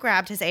Chad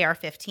grabbed his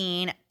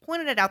AR-15,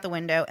 pointed it out the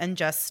window, and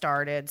just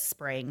started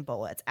spraying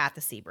bullets at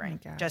the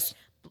Sebring. Just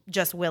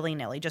just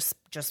willy-nilly,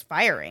 just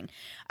firing.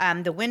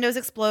 The windows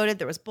exploded.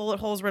 There was bullet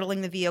holes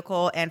riddling the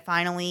vehicle. And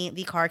finally,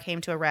 the car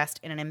came to a rest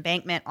in an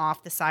embankment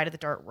off the side of the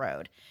dirt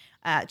road.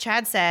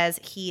 Chad says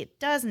he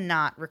does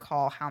not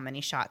recall how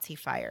many shots he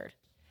fired.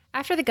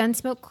 After the gun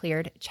smoke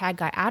cleared, Chad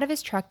got out of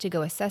his truck to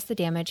go assess the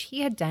damage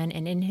he had done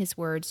and, in his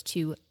words,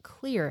 to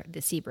clear the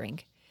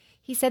Sebring.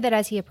 He said that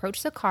as he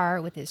approached the car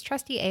with his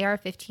trusty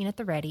AR-15 at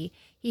the ready,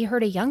 he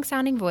heard a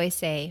young-sounding voice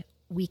say,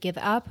 "We give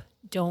up,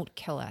 don't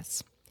kill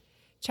us."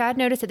 Chad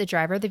noticed that the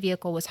driver of the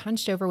vehicle was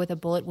hunched over with a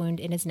bullet wound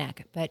in his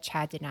neck, but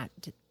Chad did not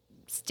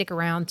stick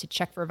around to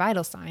check for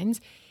vital signs.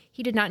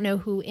 He did not know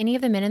who any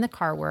of the men in the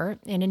car were,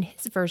 and in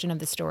his version of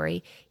the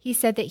story, he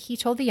said that he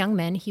told the young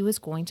men he was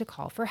going to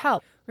call for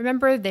help.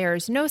 Remember,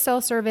 there's no cell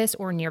service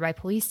or nearby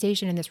police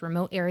station in this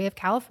remote area of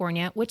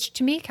California, which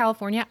to me,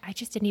 California, I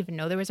just didn't even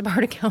know there was a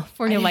part of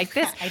California like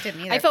this. I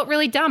didn't either. I felt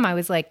really dumb. I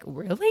was like,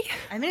 really?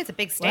 I mean, it's a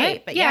big state,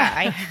 What? but yeah,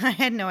 I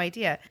had no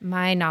idea.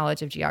 My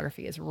knowledge of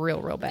geography is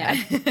real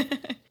bad.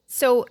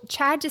 So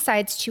Chad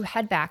decides to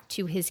head back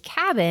to his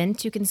cabin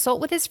to consult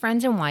with his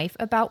friends and wife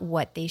about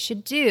what they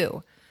should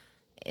do.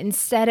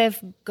 Instead of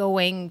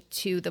going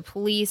to the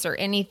police or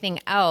anything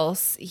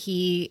else,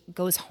 he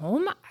goes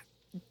home.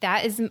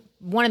 That is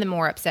one of the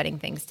more upsetting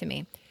things to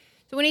me.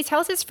 So when he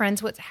tells his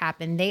friends what's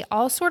happened, they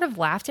all sort of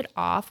laughed it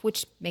off,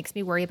 which makes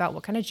me worry about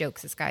what kind of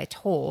jokes this guy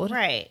told.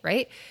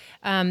 Right.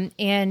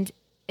 And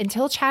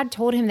until Chad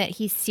told him that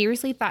he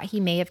seriously thought he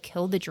may have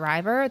killed the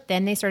driver,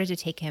 then they started to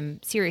take him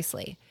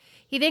seriously.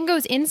 He then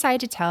goes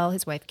inside to tell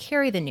his wife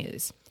Carrie the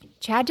news.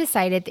 Chad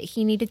decided that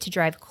he needed to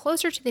drive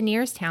closer to the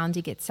nearest town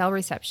to get cell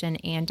reception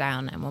and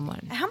dial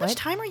 911. How much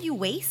time are you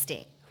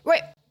wasting?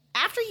 Right.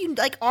 After you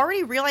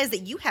already realize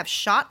that you have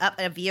shot up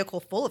a vehicle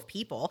full of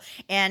people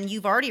and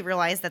you've already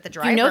realized that the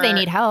driver... You know they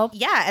need help.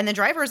 Yeah, and the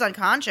driver is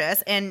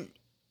unconscious and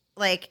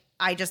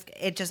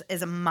it just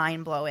is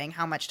mind-blowing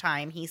how much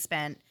time he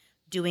spent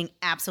doing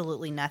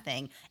absolutely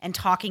nothing and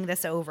talking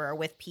this over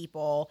with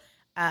people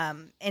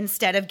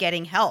instead of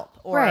getting help.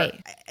 Or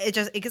right.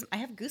 I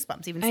have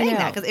goosebumps even saying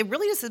that because it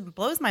really just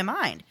blows my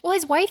mind. Well,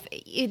 his wife,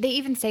 they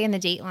even say in the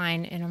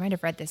Dateline, and I might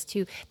have read this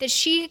too, that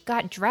she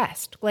got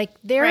dressed. Like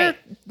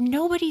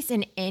nobody's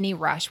in any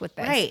rush with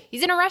this. Right.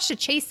 He's in a rush to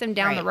chase them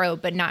down the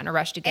road, but not in a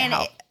rush to get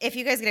help. If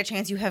you guys get a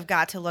chance, you have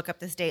got to look up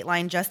this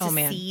Dateline just to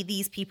see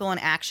these people in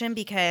action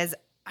because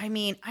I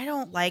mean, I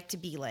don't like to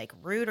be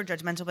rude or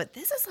judgmental, but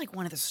this is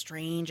one of the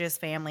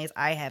strangest families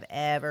I have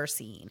ever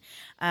seen.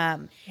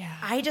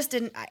 I just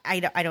didn't, I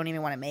don't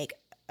even want to make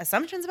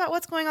assumptions about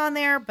what's going on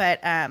there, but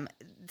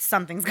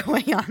something's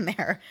going on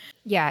there.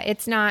 Yeah,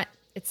 it's not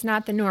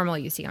the normal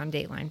you see on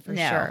Dateline for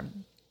sure.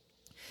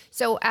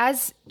 So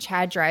as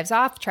Chad drives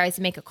off, tries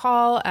to make a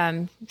call,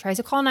 tries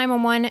to call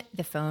 911,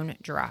 the phone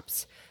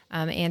drops.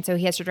 And so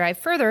he has to drive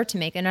further to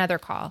make another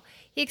call.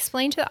 He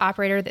explained to the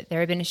operator that there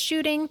had been a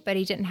shooting, but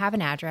he didn't have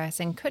an address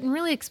and couldn't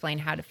really explain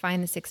how to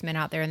find the 6 men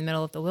out there in the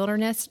middle of the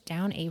wilderness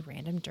down a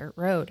random dirt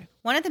road.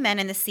 One of the men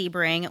in the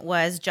Sebring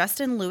was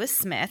Justin Lewis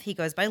Smith. He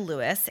goes by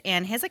Lewis,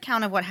 and his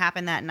account of what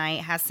happened that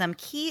night has some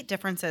key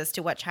differences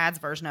to what Chad's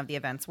version of the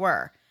events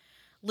were.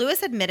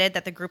 Lewis admitted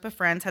that the group of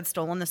friends had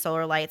stolen the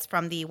solar lights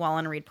from the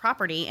Wallen Reed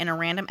property in a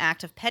random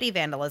act of petty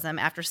vandalism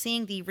after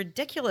seeing the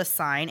ridiculous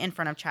sign in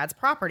front of Chad's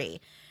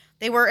property.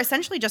 They were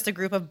essentially just a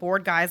group of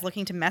bored guys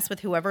looking to mess with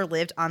whoever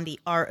lived on the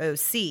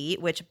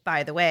ROC, which,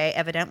 by the way,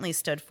 evidently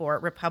stood for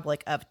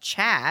Republic of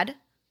Chad,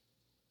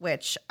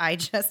 which I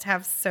just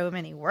have so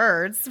many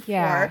words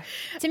for.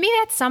 To me,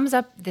 that sums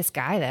up this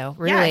guy, though,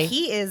 really. Yeah,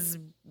 he is.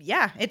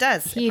 Yeah, it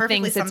does. He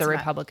thinks it's a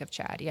Republic of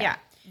Chad. Yeah.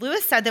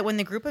 Lewis said that when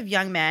the group of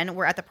young men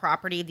were at the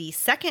property the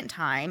second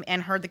time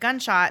and heard the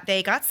gunshot,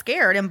 they got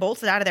scared and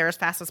bolted out of there as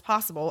fast as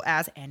possible,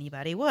 as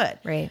anybody would.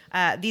 Right.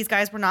 These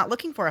guys were not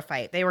looking for a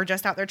fight. They were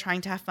just out there trying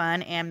to have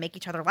fun and make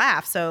each other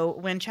laugh. So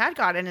when Chad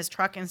got in his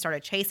truck and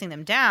started chasing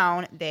them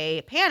down,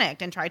 they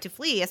panicked and tried to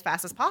flee as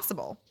fast as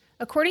possible.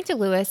 According to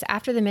Lewis,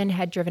 after the men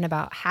had driven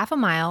about half a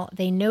mile,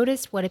 they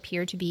noticed what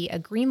appeared to be a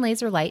green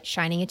laser light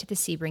shining into the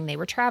Sebring they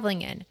were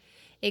traveling in.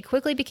 It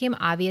quickly became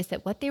obvious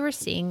that what they were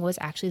seeing was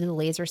actually the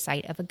laser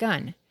sight of a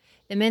gun.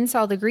 The men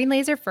saw the green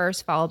laser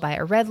first, followed by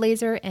a red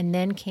laser, and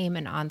then came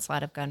an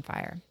onslaught of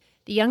gunfire.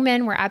 The young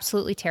men were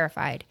absolutely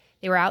terrified.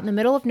 They were out in the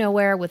middle of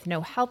nowhere with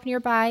no help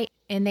nearby,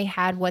 and they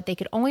had what they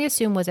could only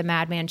assume was a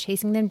madman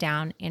chasing them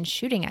down and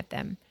shooting at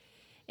them.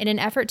 In an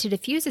effort to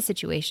defuse the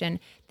situation,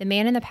 the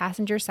man in the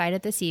passenger side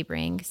of the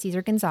Sebring,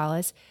 Cesar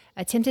Gonzalez,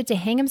 attempted to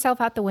hang himself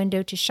out the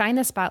window to shine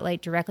the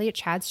spotlight directly at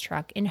Chad's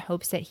truck in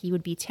hopes that he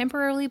would be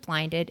temporarily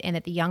blinded and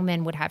that the young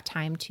men would have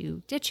time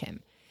to ditch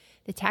him.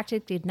 The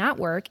tactic did not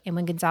work, and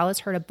when Gonzalez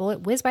heard a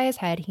bullet whiz by his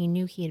head, he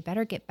knew he had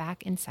better get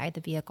back inside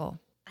the vehicle.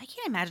 I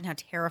can't imagine how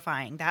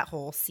terrifying that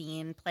whole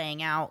scene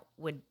playing out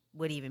would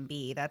even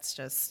be. That's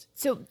just...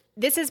 So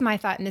this is my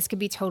thought, and this could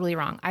be totally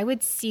wrong. I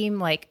would seem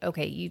like,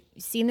 okay, you've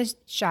seen the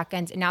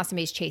shotguns, and now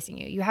somebody's chasing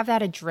you. You have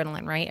that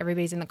adrenaline, right?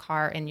 Everybody's in the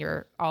car, and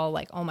you're all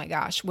like, oh my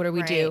gosh, what do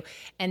we do?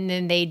 And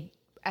then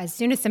as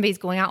soon as somebody's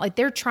going out,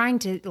 they're trying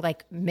to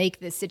make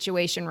this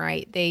situation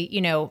right. They,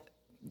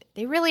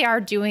 they really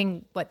are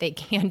doing what they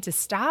can to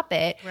stop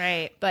it.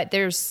 Right. But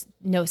there's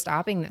no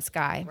stopping this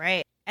guy.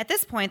 Right. At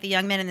this point, the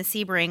young men in the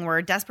Sebring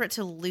were desperate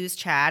to lose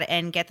Chad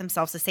and get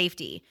themselves to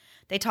safety.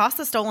 They tossed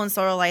the stolen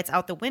solar lights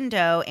out the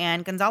window,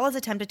 and Gonzalez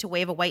attempted to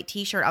wave a white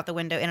T-shirt out the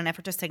window in an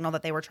effort to signal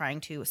that they were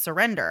trying to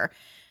surrender.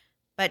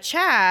 But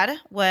Chad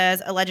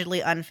was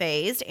allegedly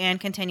unfazed and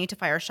continued to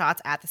fire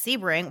shots at the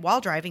Sebring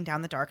while driving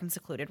down the dark and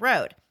secluded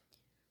road.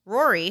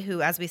 Rory,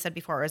 who, as we said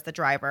before, is the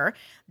driver,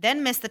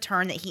 then missed the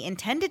turn that he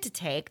intended to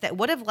take that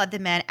would have led the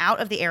men out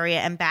of the area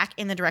and back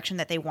in the direction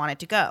that they wanted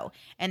to go.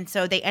 And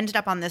so they ended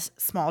up on this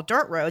small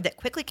dirt road that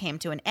quickly came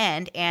to an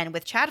end. And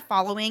with Chad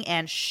following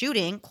and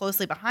shooting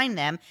closely behind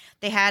them,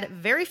 they had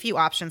very few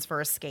options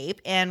for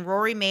escape. And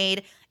Rory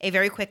made a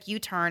very quick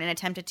U-turn and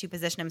attempted to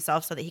position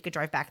himself so that he could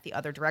drive back the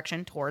other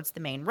direction towards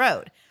the main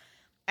road.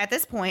 At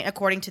this point,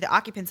 according to the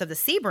occupants of the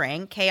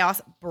Sebring,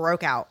 chaos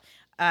broke out.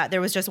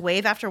 There was just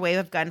wave after wave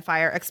of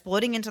gunfire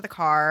exploding into the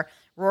car.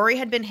 Rory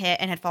had been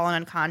hit and had fallen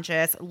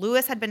unconscious.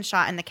 Lewis had been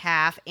shot in the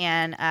calf,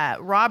 and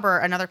Robert,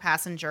 another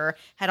passenger,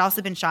 had also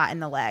been shot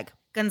in the leg.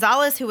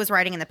 Gonzalez, who was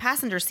riding in the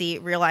passenger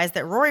seat, realized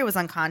that Rory was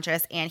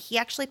unconscious, and he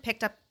actually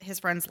picked up his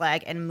friend's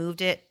leg and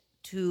moved it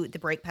to the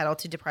brake pedal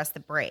to depress the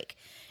brake.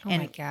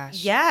 My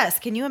gosh. Yes.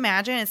 Can you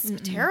imagine? It's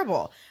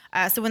terrible.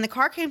 So when the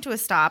car came to a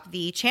stop,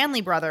 the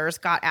Chanley brothers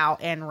got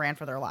out and ran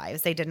for their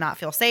lives. They did not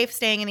feel safe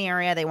staying in the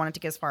area. They wanted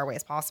to get as far away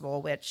as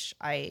possible, which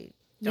I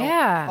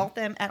don't fault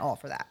them at all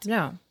for that.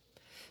 No.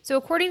 So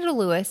according to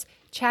Lewis,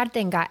 Chad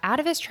then got out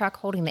of his truck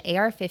holding the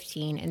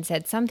AR-15 and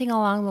said something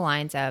along the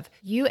lines of,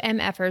 "You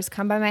MFers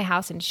come by my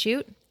house and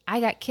shoot? I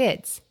got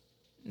kids."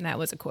 And that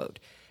was a quote.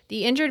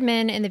 The injured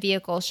men in the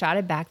vehicle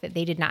shouted back that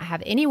they did not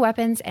have any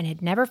weapons and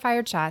had never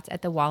fired shots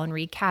at the Wallen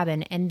Reed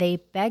cabin, and they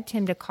begged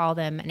him to call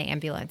them an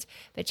ambulance.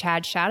 But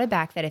Chad shouted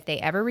back that if they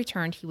ever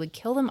returned, he would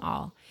kill them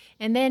all.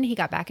 And then he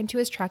got back into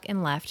his truck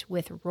and left,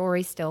 with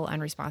Rory still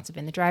unresponsive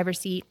in the driver's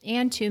seat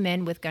and 2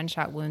 men with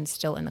gunshot wounds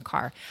still in the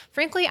car.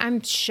 Frankly,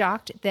 I'm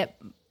shocked that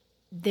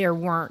there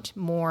weren't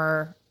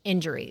more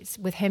injuries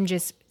with him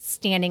just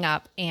standing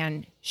up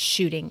and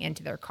shooting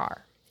into their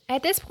car.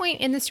 At this point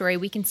in the story,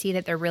 we can see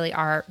that there really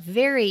are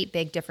very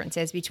big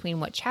differences between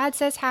what Chad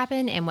says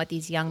happened and what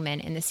these young men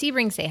in the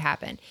Sebring say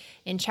happened.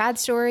 In Chad's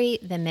story,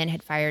 the men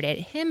had fired at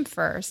him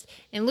first.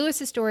 In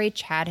Lewis's story,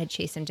 Chad had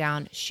chased them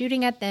down,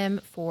 shooting at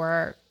them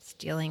for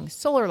stealing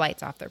solar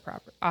lights off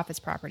his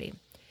property.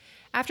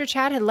 After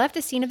Chad had left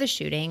the scene of the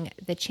shooting,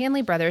 the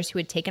Chanley brothers, who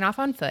had taken off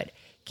on foot,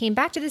 came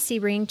back to the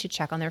Sebring to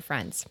check on their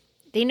friends.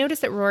 They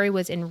noticed that Rory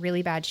was in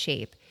really bad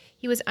shape.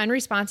 He was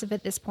unresponsive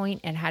at this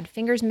point and had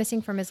fingers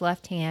missing from his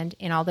left hand,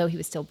 and although he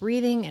was still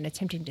breathing and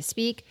attempting to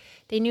speak,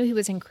 they knew he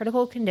was in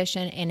critical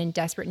condition and in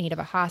desperate need of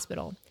a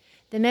hospital.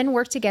 The men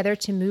worked together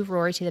to move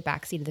Rory to the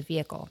backseat of the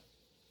vehicle.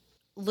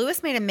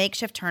 Lewis made a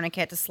makeshift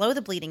tourniquet to slow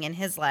the bleeding in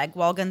his leg,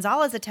 while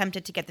Gonzalez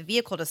attempted to get the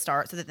vehicle to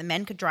start so that the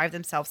men could drive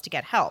themselves to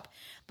get help.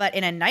 But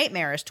in a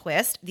nightmarish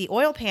twist, the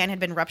oil pan had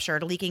been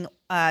ruptured, leaking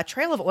a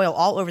trail of oil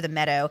all over the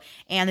meadow,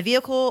 and the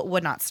vehicle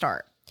would not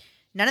start.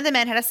 None of the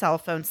men had a cell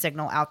phone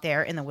signal out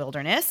there in the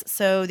wilderness,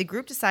 so the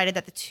group decided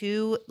that the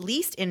 2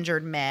 least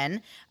injured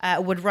men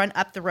would run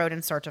up the road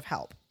in search of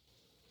help.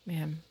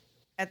 Man.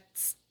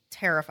 That's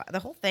terrifying. The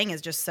whole thing is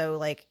just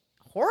so,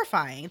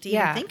 horrifying to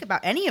even think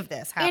about any of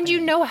this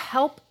happening. And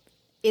help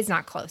is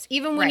not close.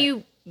 Even when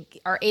you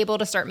are able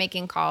to start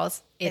making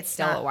calls, it's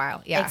still a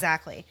while. Yeah,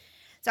 exactly.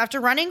 So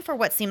after running for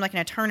what seemed like an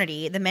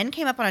eternity, the men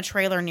came up on a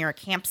trailer near a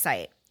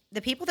campsite.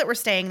 The people that were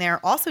staying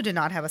there also did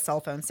not have a cell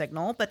phone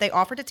signal, but they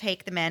offered to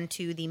take the men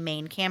to the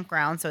main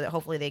campground so that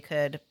hopefully they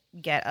could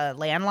get a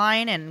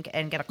landline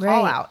and get a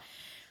call out.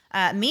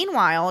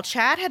 Meanwhile,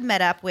 Chad had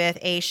met up with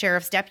a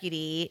sheriff's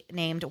deputy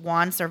named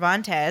Juan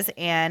Cervantes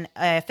and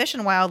a Fish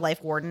and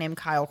Wildlife warden named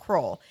Kyle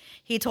Kroll.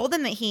 He told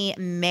them that he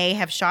may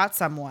have shot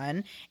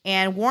someone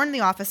and warned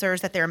the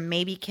officers that there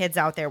may be kids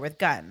out there with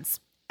guns.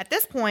 At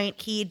this point,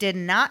 he did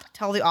not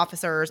tell the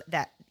officers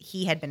that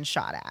he had been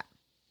shot at,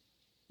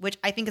 which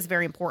I think is a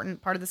very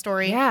important part of the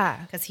story. Yeah.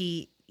 Because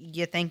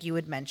you think you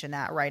would mention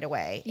that right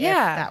away.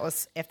 Yeah.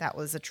 If that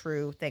was a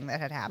true thing that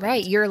had happened.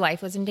 Right. Your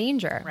life was in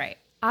danger. Right.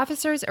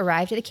 Officers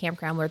arrived at the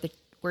campground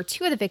where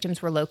 2 of the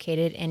victims were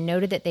located and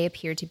noted that they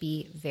appeared to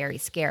be very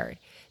scared.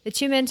 The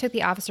 2 men took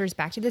the officers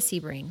back to the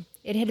Sebring.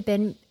 It had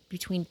been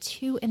between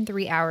 2 and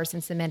 3 hours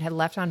since the men had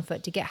left on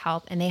foot to get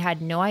help, and they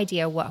had no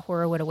idea what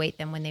horror would await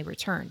them when they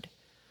returned.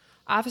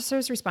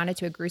 Officers responded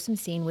to a gruesome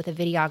scene with a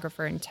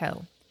videographer in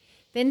tow.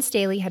 Ben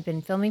Staley had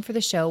been filming for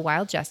the show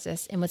Wild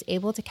Justice and was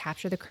able to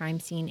capture the crime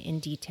scene in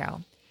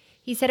detail.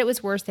 He said it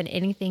was worse than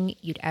anything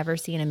you'd ever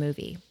see in a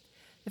movie.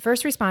 The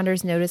first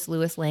responders noticed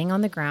Lewis laying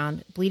on the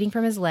ground, bleeding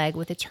from his leg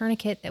with a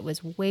tourniquet that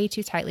was way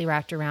too tightly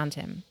wrapped around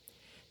him.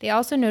 They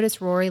also noticed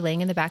Rory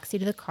laying in the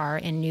backseat of the car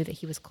and knew that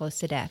he was close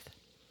to death.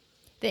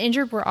 The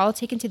injured were all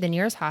taken to the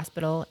nearest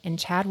hospital, and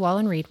Chad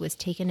Wallen Reed was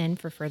taken in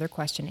for further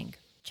questioning.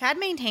 Chad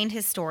maintained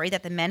his story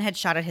that the men had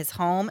shot at his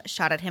home,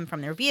 shot at him from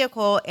their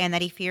vehicle, and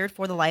that he feared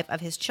for the life of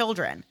his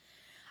children.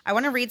 I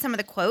want to read some of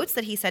the quotes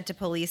that he said to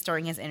police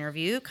during his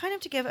interview, kind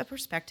of to give a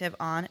perspective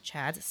on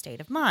Chad's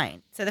state of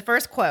mind. So the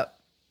first quote,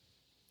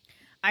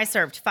 I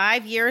served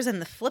 5 years in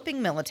the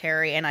flipping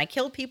military and I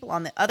killed people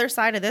on the other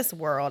side of this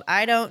world.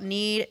 I don't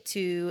need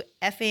to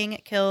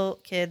effing kill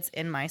kids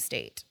in my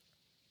state.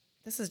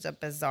 This is a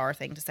bizarre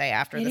thing to say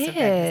after this event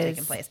has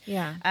taken place.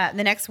 Yeah.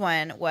 The next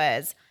one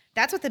was,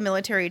 that's what the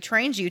military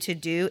trains you to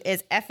do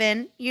is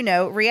effing,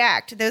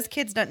 react. Those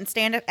kids don't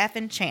stand a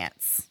effing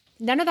chance.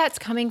 None of that's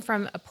coming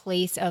from a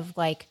place of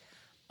like,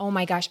 oh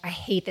my gosh, I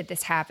hate that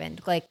this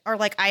happened. Like, or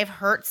like, I've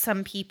hurt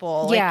some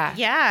people. Yeah. Like,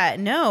 yeah,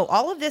 no,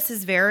 all of this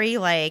is very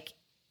like,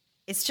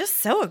 it's just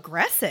so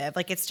aggressive.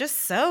 Like, it's just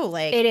so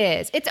like. It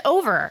is. It's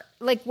over.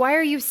 Like, why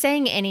are you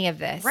saying any of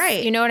this?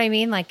 Right. You know what I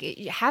mean? Like,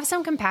 have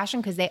some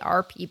compassion because they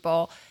are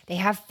people. They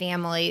have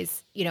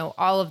families,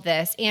 all of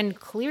this. And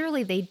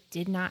clearly they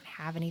did not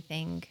have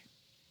anything.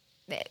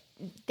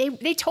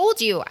 They told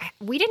you,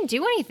 we didn't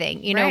do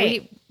anything.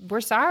 Right.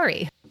 We're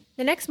sorry.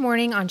 The next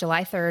morning on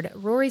July 3rd,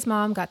 Rory's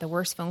mom got the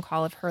worst phone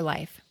call of her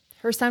life.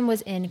 Her son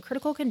was in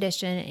critical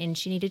condition and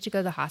she needed to go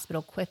to the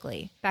hospital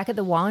quickly. Back at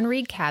the Wallen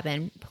Reed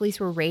cabin, police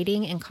were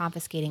raiding and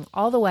confiscating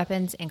all the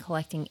weapons and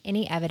collecting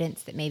any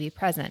evidence that may be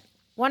present.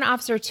 One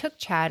officer took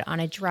Chad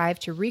on a drive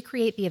to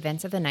recreate the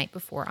events of the night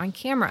before on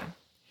camera.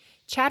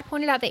 Chad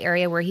pointed out the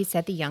area where he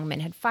said the young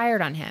men had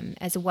fired on him,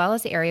 as well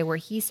as the area where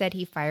he said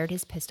he fired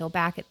his pistol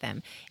back at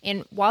them.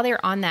 And while they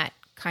were on that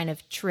kind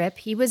of trip,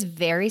 he was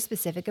very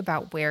specific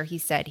about where he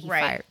said he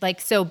fired. Like,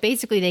 so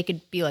basically they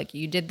could be like,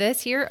 you did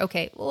this here?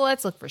 Okay, well,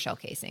 let's look for shell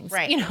casings.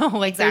 Right.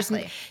 Like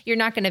exactly. You're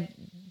not going to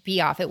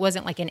be off. It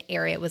wasn't like an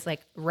area. It was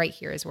like right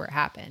here is where it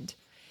happened.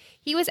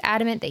 He was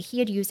adamant that he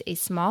had used a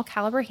small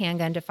caliber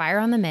handgun to fire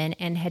on the men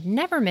and had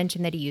never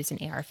mentioned that he used an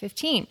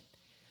AR-15,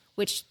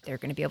 which they're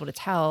going to be able to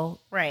tell,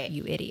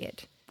 you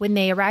idiot. When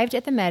they arrived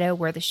at the meadow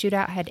where the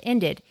shootout had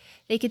ended,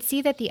 they could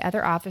see that the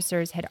other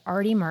officers had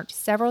already marked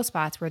several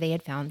spots where they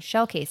had found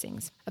shell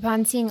casings.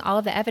 Upon seeing all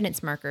of the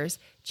evidence markers,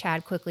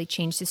 Chad quickly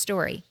changed his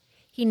story.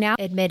 He now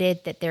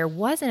admitted that there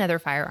was another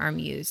firearm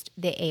used,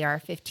 the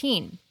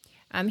AR-15.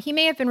 He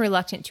may have been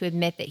reluctant to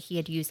admit that he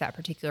had used that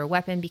particular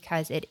weapon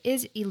because it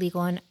is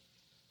illegal in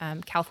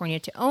California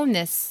to own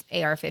this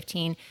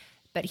AR-15,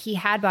 but he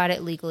had bought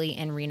it legally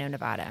in Reno,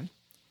 Nevada.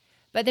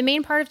 But the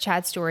main part of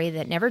Chad's story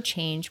that never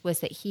changed was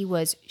that he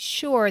was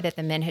sure that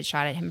the men had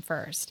shot at him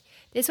first.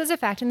 This was a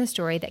fact in the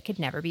story that could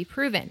never be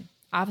proven.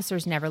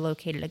 Officers never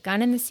located a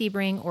gun in the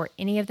Sebring or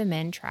any of the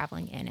men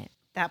traveling in it.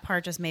 That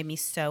part just made me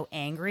so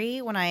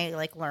angry when I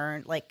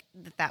learned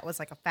that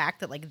was a fact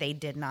that they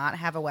did not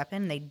have a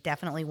weapon. They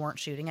definitely weren't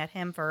shooting at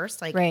him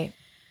first. Right.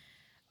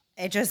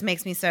 It just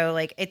makes me so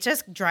it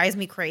just drives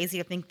me crazy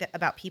to think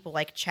about people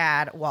like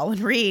Chad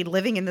Wallen Reed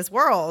living in this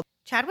world.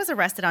 Chad was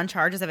arrested on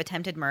charges of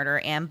attempted murder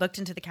and booked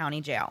into the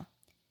county jail.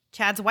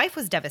 Chad's wife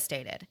was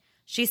devastated.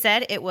 She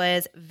said it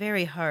was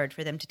very hard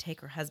for them to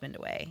take her husband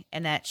away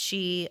and that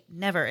she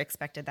never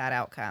expected that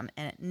outcome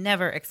and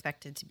never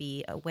expected to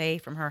be away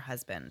from her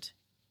husband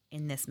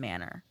in this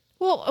manner.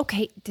 Well,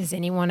 okay, does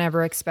anyone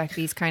ever expect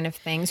these kind of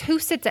things? Who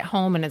sits at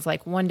home and is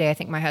like, one day I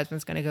think my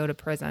husband's going to go to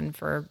prison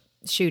for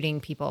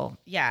shooting people?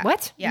 Yeah.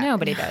 What? Yeah.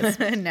 Nobody does.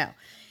 No.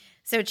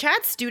 So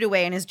Chad stewed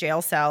away in his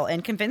jail cell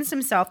and convinced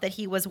himself that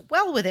he was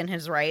well within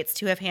his rights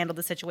to have handled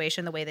the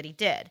situation the way that he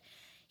did.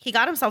 He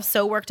got himself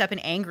so worked up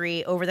and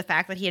angry over the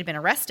fact that he had been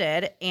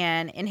arrested,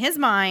 and in his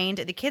mind,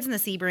 the kids in the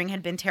Sebring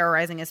had been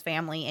terrorizing his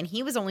family, and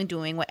he was only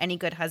doing what any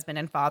good husband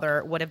and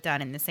father would have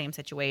done in the same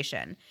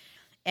situation.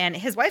 And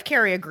his wife,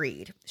 Carrie,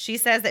 agreed. She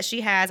says that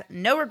she has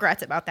no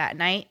regrets about that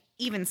night,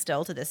 even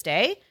still to this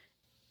day.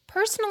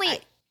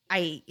 Personally,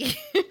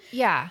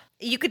 yeah.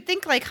 You could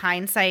think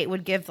hindsight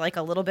would give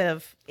a little bit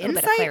of insight. A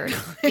bit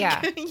of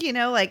clarity.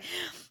 Yeah.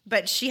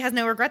 But she has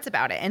no regrets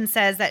about it and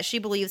says that she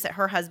believes that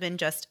her husband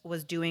just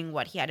was doing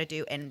what he had to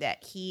do and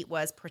that he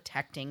was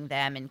protecting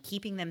them and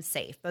keeping them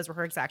safe. Those were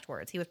her exact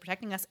words. He was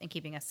protecting us and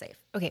keeping us safe.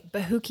 Okay,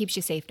 but who keeps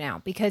you safe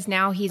now? Because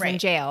now he's in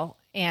jail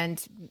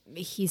and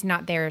he's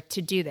not there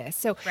to do this.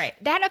 So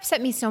that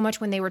upset me so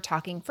much when they were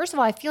talking. First of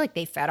all, I feel like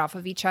they fed off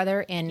of each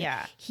other and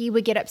he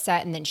would get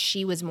upset and then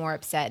she was more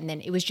upset. And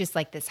then it was just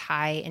this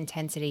high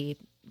intensity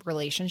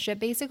relationship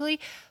basically.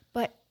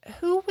 But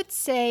who would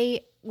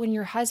say when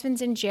your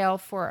husband's in jail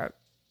for,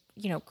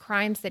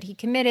 crimes that he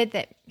committed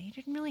that he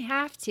didn't really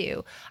have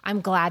to?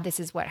 I'm glad this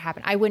is what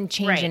happened. I wouldn't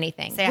change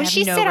anything. Say, I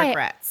have no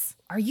regrets.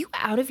 Are you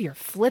out of your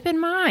flipping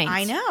mind?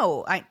 I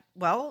know. I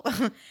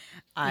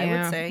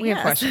would say we yes.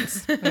 have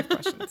questions. We have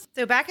questions.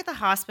 So back at the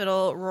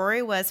hospital,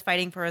 Rory was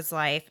fighting for his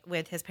life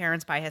with his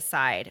parents by his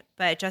side.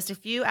 But just a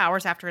few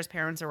hours after his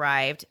parents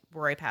arrived,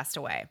 Rory passed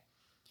away.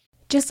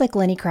 Just like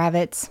Lenny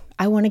Kravitz,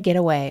 I want to get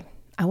away.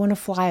 I want to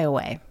fly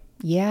away.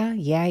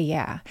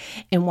 Yeah.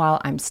 And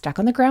while I'm stuck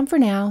on the ground for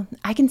now,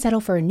 I can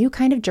settle for a new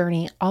kind of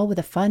journey, all with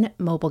a fun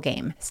mobile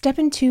game. Step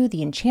into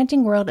the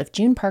enchanting world of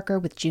June Parker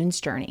with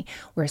June's Journey,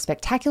 where a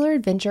spectacular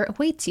adventure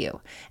awaits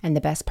you. And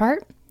the best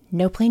part?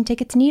 No plane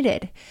tickets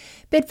needed.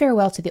 Bid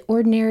farewell to the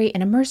ordinary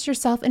and immerse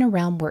yourself in a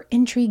realm where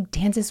intrigue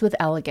dances with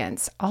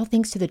elegance, all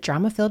thanks to the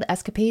drama-filled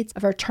escapades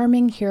of our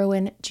charming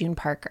heroine, June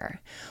Parker.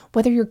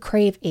 Whether you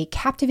crave a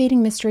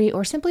captivating mystery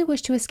or simply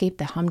wish to escape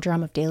the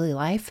humdrum of daily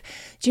life,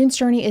 June's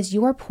Journey is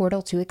your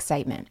portal to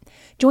excitement.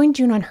 Join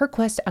June on her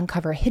quest to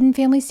uncover hidden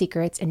family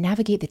secrets and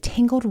navigate the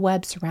tangled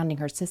web surrounding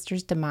her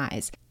sister's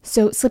demise.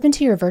 So slip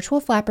into your virtual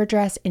flapper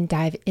dress and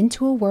dive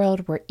into a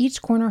world where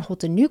each corner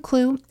holds a new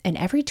clue and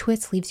every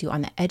twist leaves you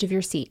on the edge of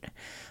your seat.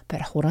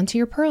 But hold on to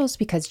your pearls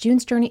because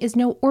June's Journey is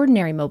no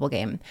ordinary mobile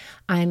game.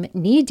 I'm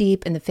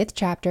knee-deep in the 5th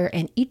chapter,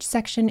 and each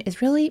section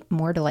is really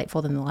more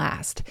delightful than the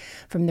last.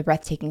 From the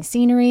breathtaking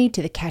scenery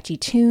to the catchy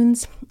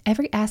tunes,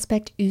 every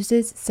aspect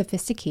oozes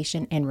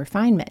sophistication and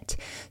refinement.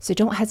 So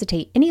don't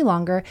hesitate any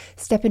longer,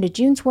 step into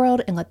June's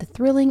world and let the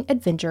thrilling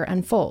adventure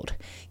unfold.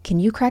 Can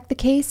you crack the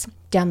case?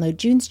 Download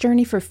June's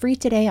Journey for free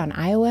today on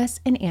iOS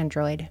and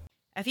Android.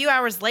 A few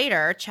hours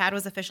later, Chad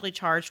was officially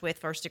charged with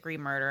first-degree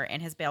murder,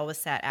 and his bail was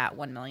set at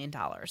 $1 million.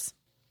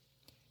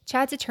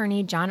 Chad's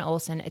attorney, John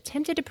Olson,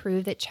 attempted to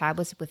prove that Chad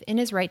was within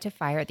his right to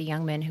fire the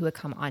young men who had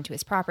come onto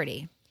his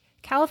property.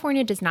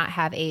 California does not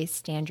have a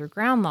stand your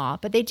ground law,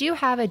 but they do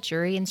have a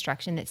jury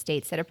instruction that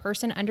states that a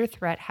person under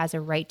threat has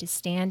a right to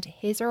stand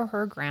his or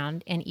her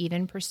ground and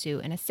even pursue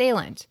an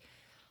assailant.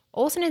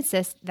 Olson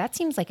insists that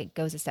seems like it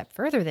goes a step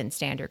further than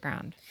stand your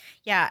ground.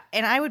 Yeah,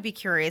 and I would be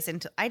curious,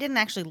 and I didn't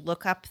actually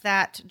look up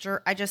that.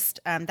 I just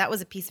that was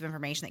a piece of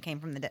information that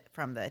came from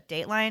the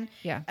Dateline.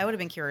 Yeah, I would have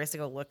been curious to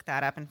go look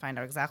that up and find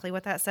out exactly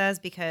what that says,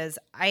 because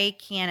I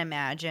can't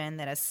imagine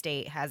that a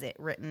state has it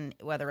written,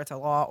 whether it's a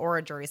law or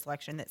a jury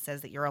selection, that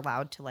says that you're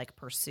allowed to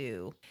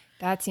pursue.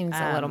 That seems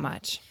a little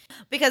much.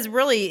 Because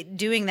really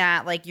doing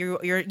that,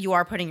 you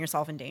are putting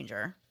yourself in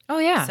danger. Oh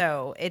yeah.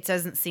 So it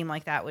doesn't seem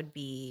like that would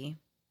be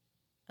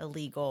a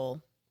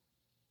legal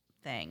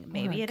thing.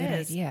 Maybe it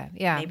is. Yeah.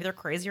 Maybe they're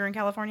crazier in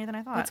California than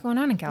I thought. What's going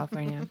on in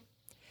California?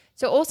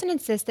 So Olson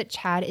insists that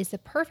Chad is the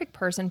perfect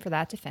person for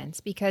that defense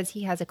because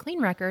he has a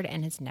clean record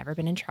and has never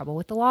been in trouble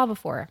with the law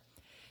before.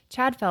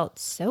 Chad felt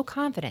so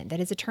confident that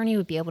his attorney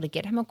would be able to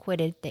get him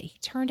acquitted that he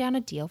turned down a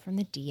deal from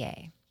the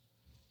DA.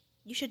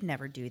 You should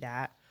never do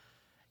that.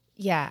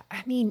 Yeah.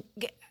 I mean,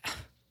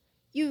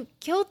 you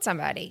killed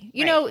somebody.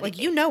 You know,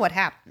 you know what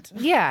happened.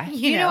 Yeah.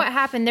 You know what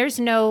happened. There's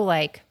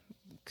no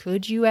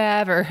could you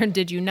have or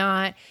did you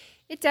not?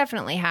 It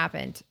definitely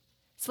happened.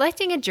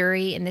 Selecting a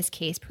jury in this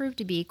case proved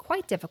to be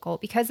quite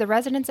difficult because the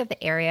residents of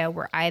the area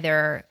were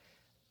either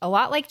a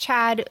lot like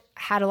Chad,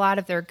 had a lot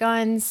of their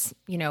guns,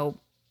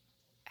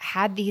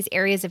 had these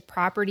areas of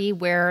property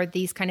where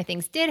these kind of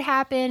things did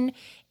happen,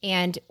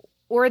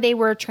 or they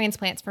were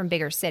transplants from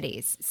bigger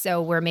cities.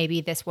 So where maybe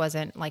this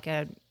wasn't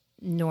a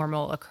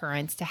normal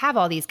occurrence to have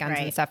all these guns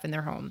and stuff in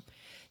their home.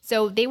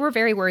 So they were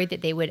very worried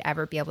that they would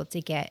ever be able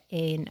to get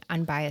an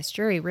unbiased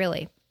jury,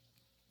 really.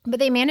 But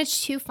they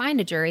managed to find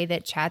a jury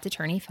that Chad's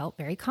attorney felt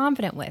very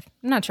confident with.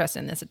 I'm not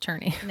trusting this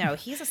attorney. No,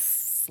 he's a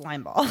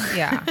slimeball.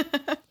 Yeah.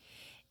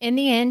 In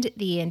the end,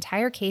 the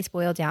entire case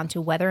boiled down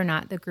to whether or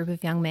not the group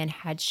of young men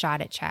had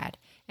shot at Chad.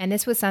 And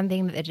this was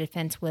something that the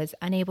defense was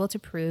unable to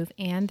prove,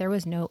 and there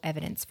was no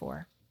evidence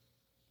for.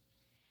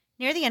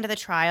 Near the end of the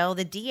trial,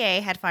 the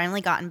DA had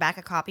finally gotten back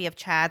a copy of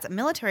Chad's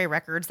military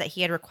records that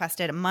he had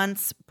requested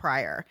months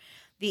prior.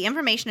 The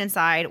information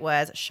inside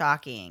was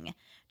shocking.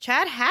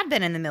 Chad had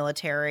been in the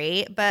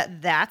military,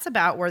 but that's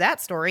about where that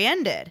story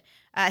ended.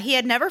 He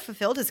had never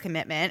fulfilled his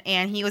commitment,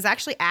 and he was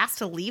actually asked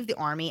to leave the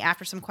Army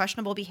after some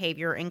questionable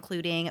behavior,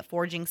 including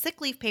forging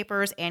sick leave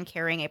papers and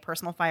carrying a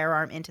personal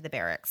firearm into the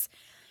barracks.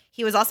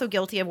 He was also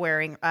guilty of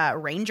wearing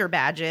ranger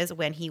badges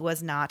when he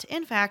was not,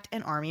 in fact,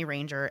 an Army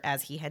Ranger,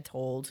 as he had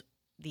told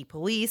the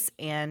police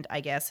and I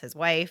guess his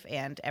wife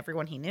and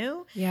everyone he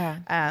knew.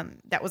 Yeah.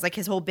 That was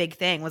his whole big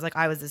thing was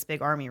I was this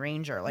big Army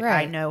Ranger.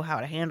 I know how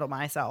to handle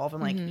myself.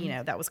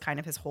 And that was kind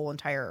of his whole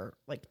entire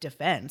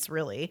defense,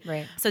 really.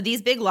 Right. So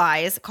these big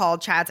lies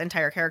called Chad's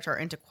entire character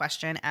into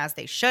question, as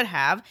they should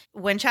have.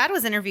 When Chad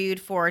was interviewed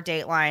for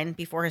Dateline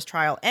before his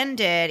trial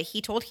ended,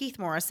 he told Keith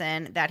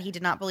Morrison that he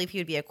did not believe he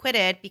would be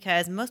acquitted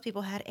because most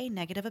people had a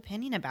negative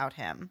opinion about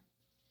him.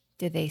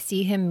 Did they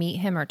see him, meet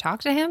him, or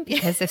talk to him?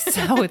 Because if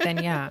so,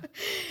 then yeah.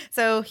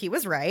 So he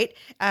was right.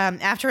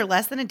 After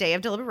less than a day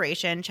of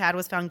deliberation, Chad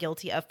was found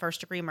guilty of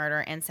first-degree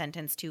murder and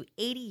sentenced to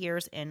 80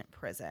 years in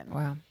prison.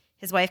 Wow.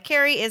 His wife,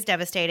 Carrie, is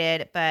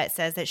devastated, but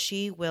says that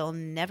she will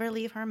never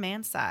leave her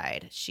man's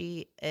side.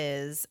 She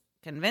is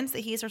convinced that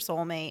he's her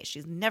soulmate.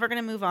 She's never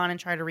going to move on and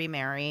try to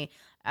remarry.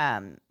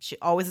 She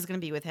always is going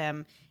to be with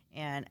him.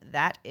 And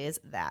that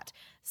is that.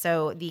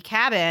 So the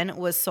cabin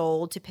was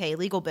sold to pay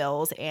legal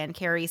bills, and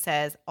Carrie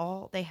says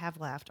all they have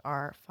left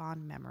are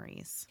fond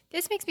memories.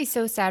 This makes me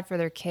so sad for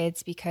their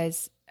kids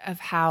because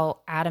of how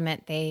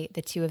adamant the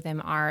two of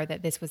them are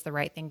that this was the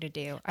right thing to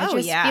do. I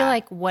feel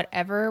like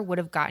whatever would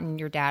have gotten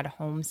your dad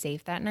home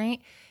safe that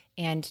night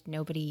and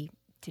nobody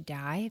to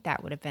die,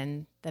 that would have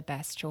been the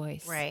best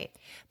choice. Right.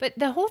 But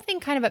the whole thing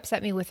kind of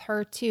upset me with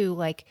her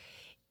too.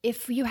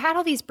 If you had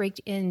all these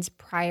break-ins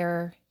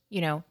prior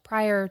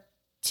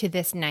to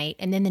this night.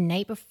 And then the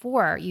night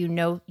before,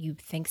 you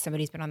think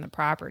somebody's been on the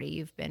property.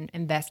 You've been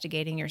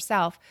investigating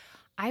yourself.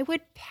 I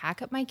would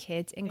pack up my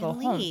kids and go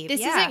home.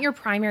 This isn't your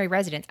primary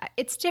residence.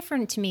 It's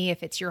different to me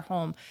if it's your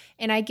home.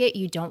 And I get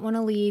you don't want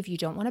to leave. You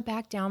don't want to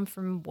back down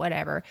from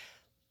whatever.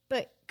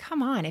 But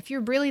come on, if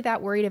you're really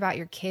that worried about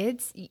your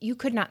kids, you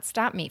could not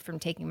stop me from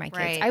taking my kids.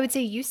 Right. I would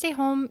say you stay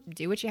home,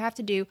 do what you have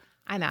to do.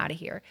 I'm out of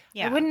here.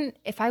 Yeah. I wouldn't,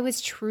 if I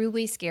was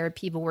truly scared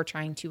people were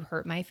trying to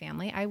hurt my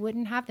family, I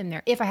wouldn't have them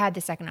there if I had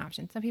the second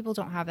option. Some people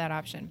don't have that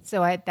option.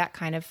 So that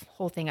kind of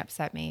whole thing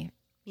upset me.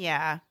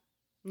 Yeah.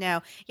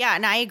 No. Yeah.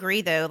 And I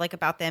agree though, like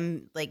about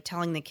them like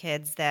telling the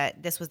kids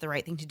that this was the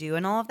right thing to do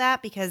and all of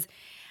that, because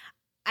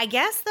I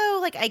guess though,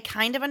 like I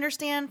kind of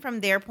understand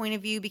from their point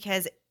of view,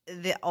 because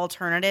the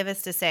alternative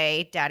is to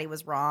say daddy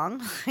was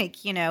wrong,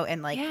 like, you know,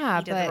 and like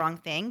he did the wrong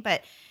thing,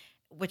 but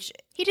which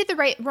he did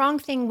the wrong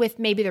thing with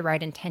maybe the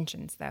right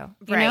intentions though.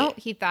 You know,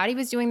 he thought he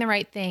was doing the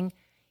right thing.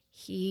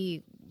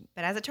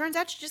 But as it turns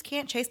out, you just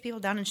can't chase people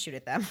down and shoot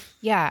at them.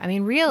 Yeah. I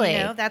mean, really, you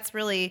know, that's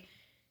really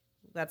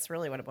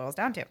what it boils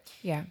down to.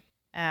 Yeah.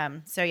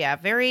 So yeah,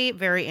 very,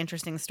 very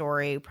interesting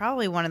story.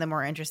 Probably one of the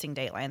more interesting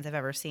Datelines I've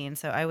ever seen.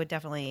 So I would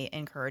definitely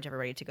encourage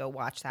everybody to go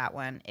watch that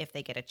one if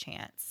they get a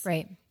chance.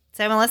 Right.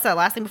 So Melissa,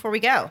 last thing before we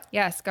go.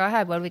 Yes, go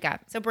ahead. What do we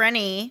got? So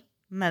Brenny,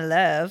 my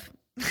love.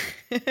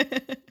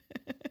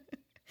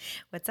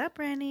 What's up,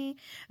 Brenny?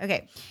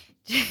 Okay.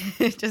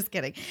 Just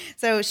kidding.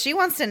 So she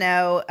wants to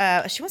know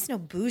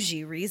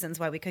bougie reasons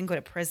why we couldn't go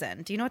to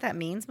prison. Do you know what that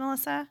means,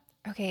 Melissa?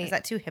 Okay. Is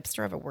that too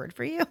hipster of a word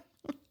for you?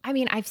 I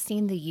mean, I've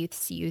seen the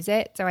youths use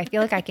it, so I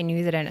feel like I can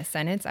use it in a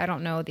sentence. I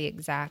don't know the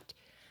exact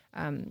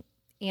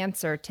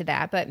answer to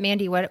that. But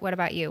Mandy, what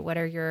about you? What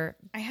are your?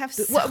 I have.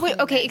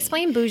 Okay,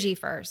 explain bougie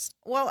first.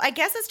 Well, I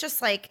guess it's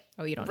just like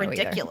you don't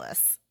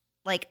ridiculous,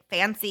 like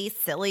fancy,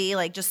 silly,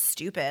 like just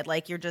stupid.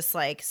 Like you're just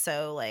like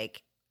so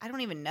like I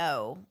don't even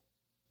know.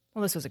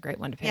 Well, this was a great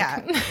one to pick.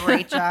 Yeah,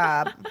 great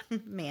job,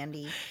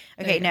 Mandy.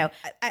 Okay, no,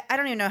 I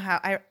don't even know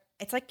how.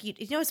 It's like you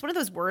know, it's one of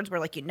those words where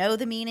like you know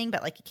the meaning,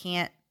 but like you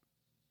can't.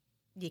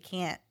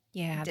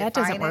 Yeah, that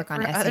doesn't work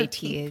on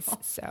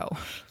SATs. So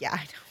yeah,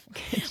 I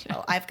know.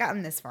 Well, I've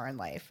gotten this far in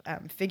life,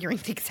 figuring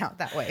things out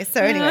that way.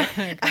 So anyway,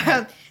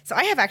 so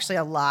I have actually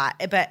a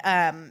lot, but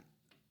I'm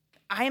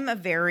a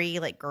very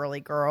like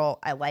girly girl.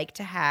 I like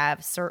to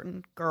have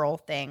certain girl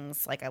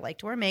things. Like I like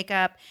to wear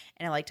makeup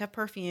and I like to have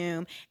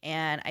perfume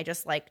and I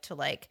just like to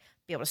like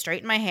be able to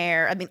straighten my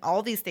hair. I mean,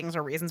 all these things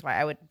are reasons why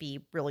I would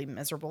be really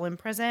miserable in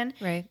prison.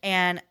 Right.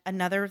 And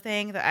another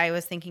thing that I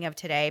was thinking of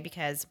today,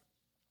 because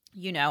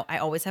you know, I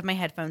always have my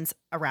headphones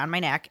around my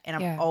neck and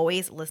I'm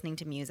always listening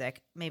to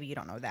music. Maybe you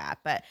don't know that,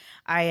 but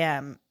I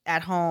am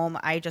at home.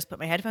 I just put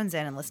my headphones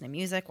in and listen to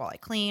music while I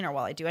clean or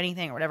while I do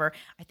anything or whatever.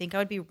 I think I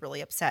would be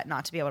really upset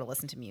not to be able to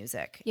listen to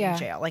music in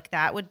jail. Like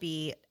that would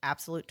be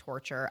absolute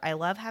torture. I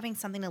love having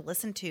something to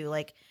listen to.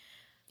 Like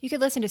you could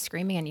listen to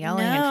screaming and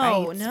yelling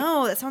and fights.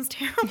 No, that sounds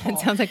terrible. It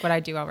sounds like what I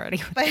do already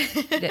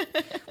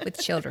with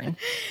children.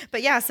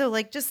 But yeah, so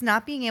like just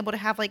not being able to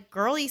have like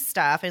girly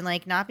stuff and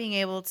like not being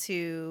able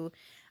to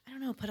I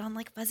don't know, put on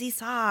like fuzzy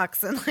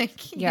socks and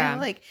like, you know,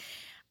 like,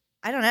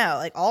 I don't know,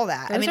 like all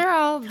that. Those are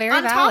all very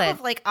on valid. On top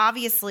of like,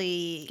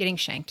 obviously. Getting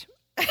shanked.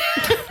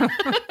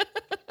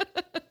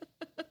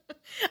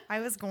 I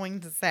was going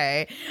to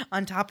say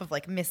on top of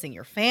like missing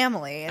your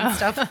family and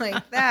stuff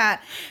like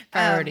that.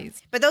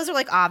 Priorities. But those are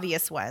like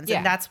obvious ones. Yeah.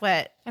 And that's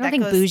what. I don't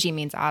think bougie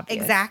means obvious.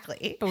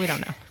 Exactly. But we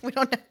don't know. We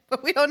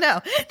don't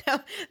know. No.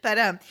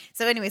 But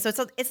so anyway, so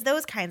it's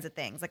those kinds of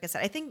things. Like I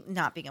said, I think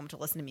not being able to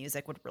listen to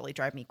music would really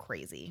drive me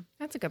crazy.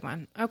 That's a good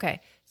one. Okay.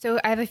 So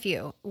I have a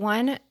few.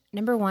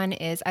 Number one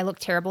is I look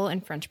terrible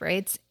in French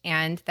braids,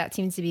 and that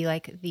seems to be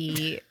like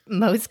the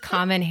most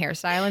common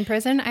hairstyle in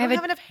prison. I don't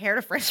have enough hair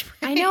to French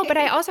braid. I know, but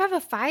I also have a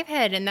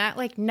 5-head, and that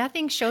like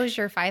nothing shows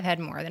your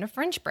 5-head more than a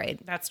French braid.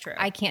 That's true.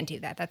 I can't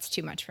do that. That's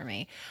too much for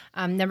me.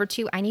 Number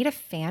two, I need a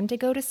fan to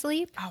go to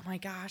sleep. Oh my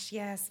gosh,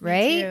 yes.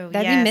 Right?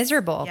 That'd be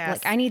miserable.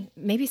 Yes. Like I need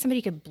maybe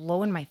somebody could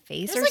blow in my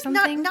face or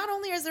something. Not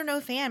only is there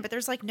no fan, but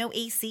there's like no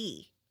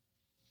AC.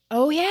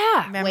 Oh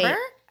yeah. Remember? Wait,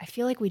 I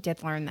feel like we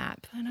did learn that.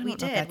 But I don't know if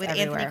that's with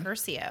everywhere. Anthony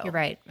Curcio. You're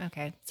right.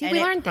 Okay. See, and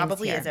we learned things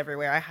probably here. Is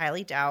everywhere. I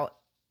highly doubt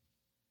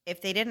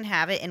if they didn't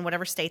have it in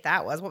whatever state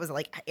that was. What was it,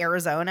 like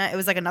Arizona? It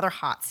was like another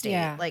hot state.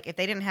 Yeah. Like if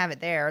they didn't have it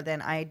there,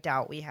 then I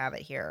doubt we have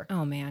it here.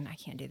 Oh man, I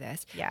can't do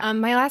this. Yeah.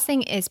 My last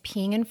thing is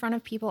peeing in front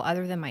of people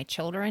other than my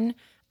children.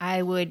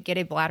 I would get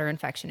a bladder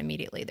infection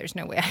immediately. There's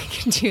no way I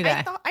can do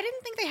that. I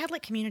didn't think they had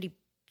like community.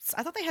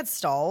 I thought they had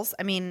stalls.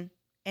 I mean,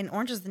 in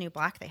Orange is the New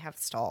Black, they have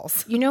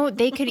stalls. You know,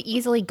 they could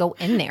easily go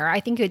in there.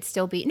 I think it would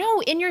still be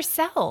in your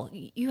cell.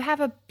 You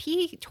have a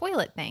pee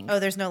toilet thing. Oh,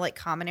 there's no like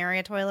common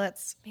area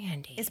toilets.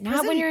 Mandy,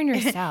 not when you're in your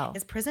cell.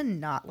 Is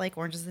prison not like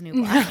Orange is the New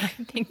Black? I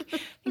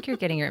think you're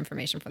getting your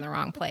information from the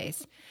wrong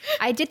place.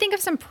 I did think of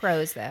some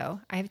pros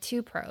though. I have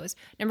 2 pros.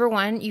 Number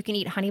one, you can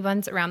eat honey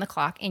buns around the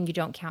clock and you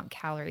don't count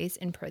calories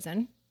in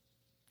prison.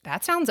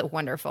 That sounds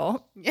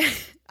wonderful.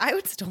 I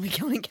would still be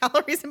counting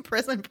calories in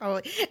prison,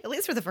 probably, at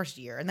least for the first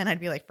year. And then I'd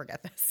be like,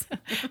 forget this.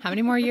 How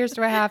many more years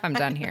do I have? I'm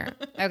done here.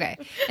 Okay.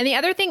 And the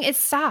other thing is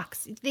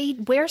socks. They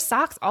wear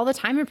socks all the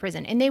time in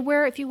prison. And they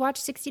wear, if you watch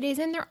 60 Days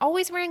In, they're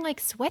always wearing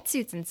like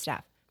sweatsuits and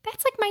stuff.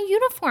 That's like my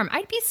uniform.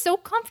 I'd be so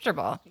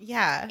comfortable.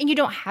 Yeah. And you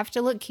don't have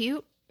to look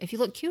cute. If you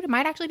look cute, it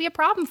might actually be a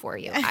problem for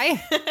you.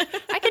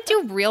 I could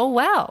do real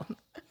well.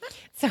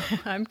 So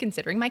I'm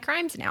considering my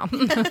crimes now.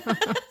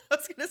 I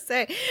was going to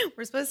say,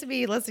 we're supposed to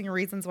be listing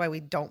reasons why we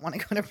don't want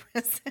to go to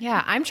prison.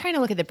 Yeah, I'm trying to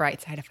look at the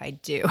bright side if I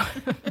do.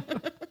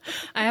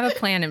 I have a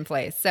plan in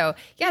place. So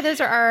yeah,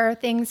 those are our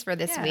things for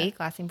this week.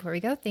 Last thing before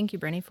we go, thank you,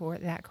 Brittany, for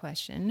that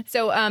question.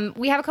 So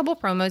we have a couple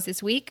promos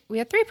this week. We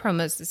have 3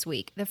 promos this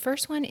week. The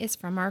first one is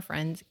from our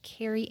friends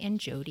Carrie and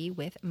Jody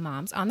with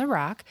Moms on the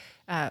Rocks.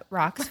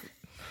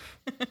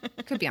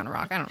 Could be on a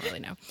rock. I don't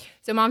really know.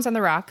 So Moms on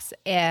the Rocks,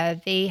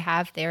 they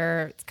have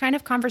it's kind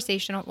of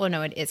conversational. Well,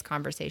 no, it is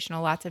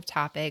conversational. Lots of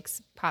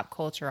topics, pop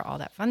culture, all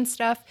that fun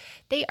stuff.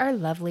 They are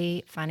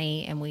lovely,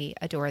 funny, and we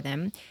adore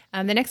them.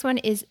 The next one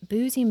is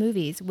Boozy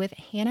Movies with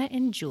Hannah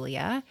and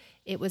Julia.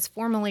 It was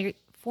formerly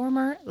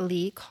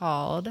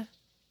called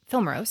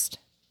Film Roast.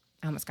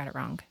 I almost got it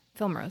wrong.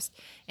 Film Roast.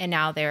 And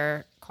now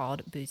they're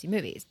called Boozy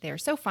Movies. They're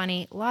so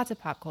funny. Lots of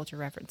pop culture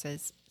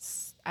references.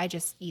 I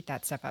just eat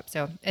that stuff up.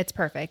 So it's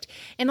perfect.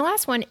 And the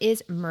last one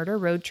is Murder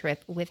Road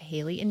Trip with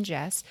Haley and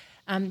Jess.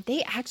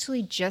 They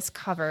actually just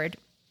covered,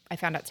 I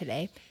found out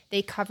today,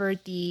 they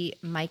covered the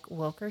Mike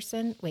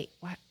Williams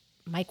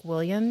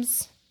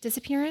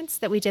disappearance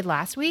that we did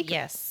last week.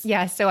 Yes.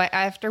 Yeah. So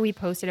after we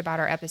posted about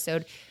our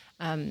episode,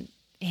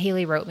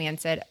 Haley wrote me and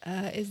said,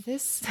 is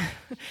this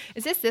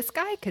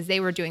guy? Because they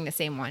were doing the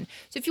same one.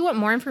 So if you want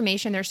more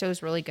information, their show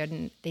is really good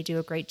and they do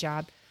a great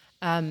job.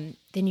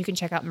 Then you can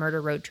check out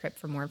Murder Road Trip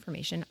for more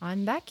information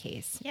on that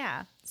case.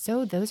 Yeah.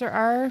 So those are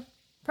our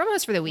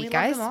promos for the week,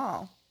 guys. We love them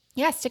all.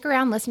 Yeah, stick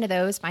around, listen to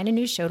those, find a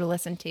new show to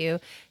listen to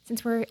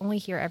since we're only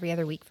here every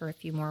other week for a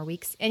few more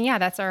weeks. And yeah,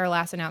 that's our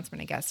last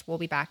announcement, I guess. We'll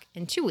be back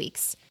in 2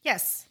 weeks.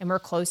 Yes. And we're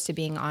close to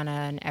being on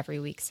an every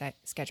week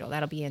schedule.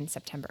 That'll be in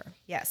September.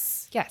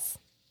 Yes.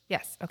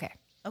 Okay.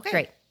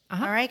 Great.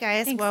 Uh-huh. All right,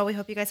 guys. Thanks. Well, we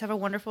hope you guys have a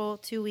wonderful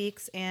 2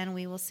 weeks, and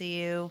we will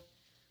see you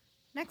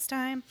next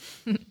time.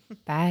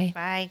 Bye.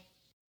 Bye.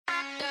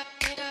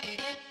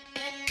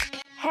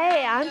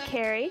 Hey, I'm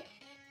Carrie.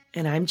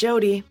 And I'm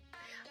Jody.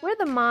 We're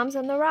the Moms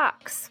on the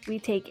Rocks. We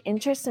take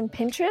interest in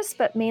Pinterest,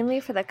 but mainly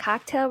for the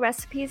cocktail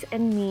recipes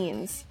and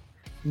memes.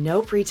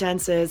 No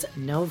pretenses,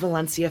 no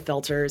Valencia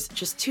filters,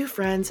 just 2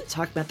 friends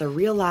talking about the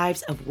real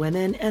lives of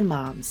women and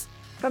moms.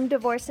 From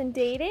divorce and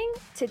dating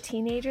to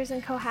teenagers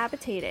and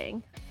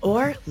cohabitating.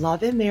 Or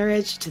love and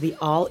marriage to the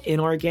all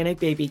inorganic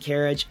baby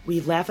carriage, we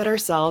laugh at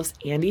ourselves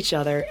and each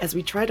other as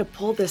we try to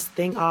pull this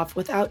thing off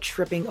without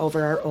tripping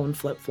over our own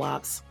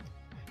flip-flops.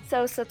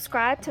 So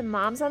subscribe to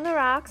Moms on the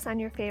Rocks on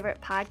your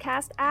favorite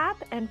podcast app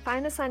and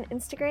find us on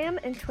Instagram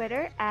and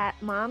Twitter at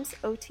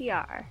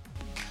MomsOTR.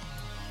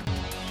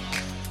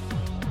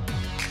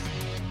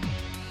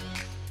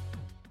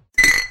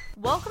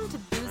 Welcome to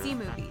Boozy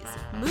Movies,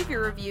 movie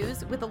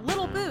reviews with a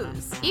little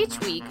booze. Each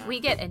week, we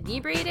get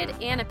inebriated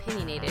and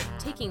opinionated,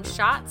 taking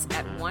shots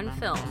at one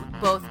film,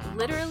 both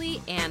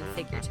literally and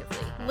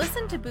figuratively.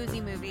 Listen to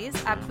Boozy Movies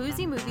at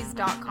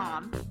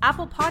boozymovies.com,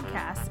 Apple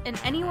Podcasts, and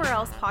anywhere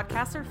else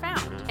podcasts are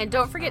found. And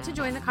don't forget to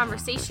join the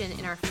conversation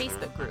in our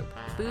Facebook group,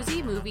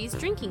 Boozy Movies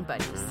Drinking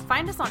Buddies.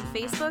 Find us on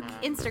Facebook,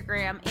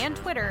 Instagram, and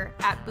Twitter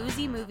at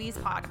Boozy Movies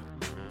Pod.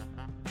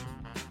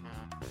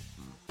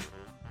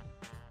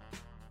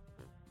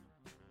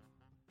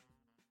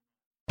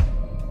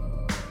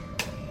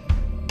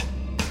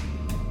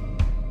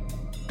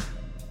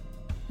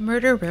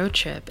 Murder Road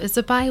Trip is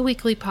a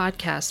bi-weekly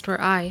podcast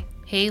where I,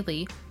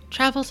 Haley,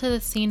 travel to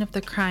the scene of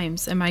the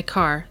crimes in my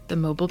car, the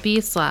Mobile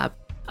Bees Lab.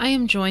 I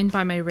am joined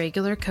by my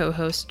regular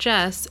co-host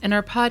Jess and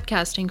our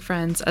podcasting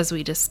friends as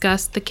we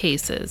discuss the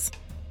cases.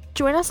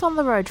 Join us on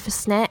the road for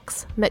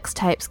snacks,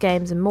 mixtapes,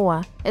 games and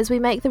more as we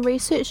make the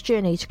research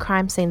journey to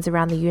crime scenes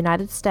around the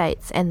United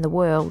States and the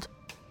world.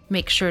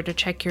 Make sure to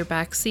check your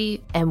backseat,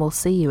 and we'll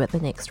see you at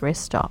the next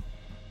rest stop.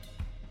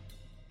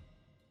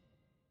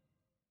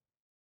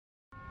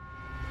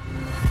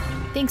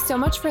 Thanks so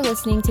much for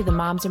listening to the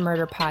Moms and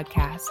Murder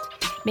podcast.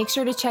 Make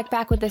sure to check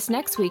back with us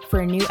next week for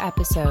a new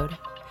episode.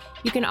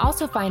 You can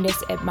also find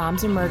us at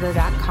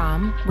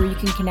momsandmurder.com, where you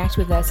can connect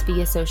with us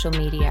via social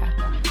media.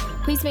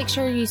 Please make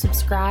sure you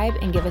subscribe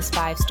and give us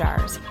 5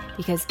 stars,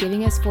 because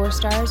giving us 4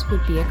 stars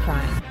would be a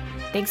crime.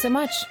 Thanks so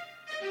much.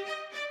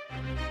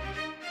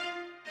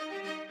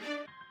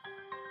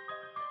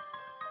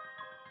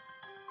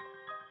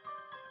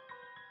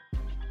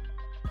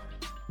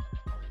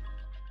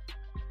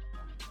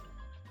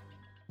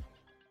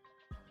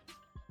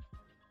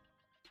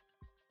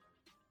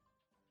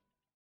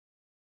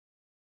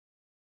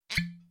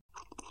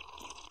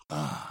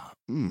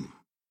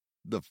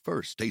 The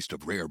first taste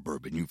of rare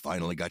bourbon you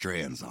finally got your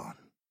hands on.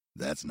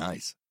 That's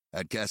nice.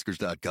 At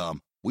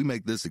Caskers.com, we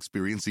make this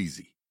experience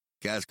easy.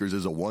 Caskers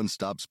is a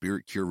one-stop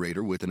spirit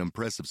curator with an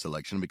impressive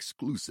selection of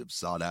exclusive,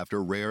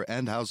 sought-after, rare,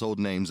 and household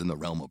names in the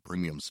realm of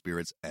premium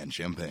spirits and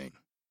champagne.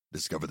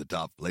 Discover the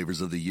top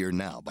flavors of the year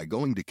now by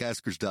going to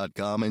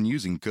Caskers.com and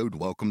using code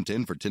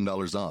WELCOME10 for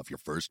 $10 off your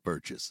first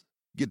purchase.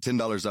 Get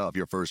 $10 off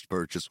your first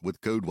purchase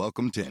with code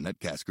WELCOME10 at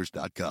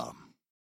Caskers.com.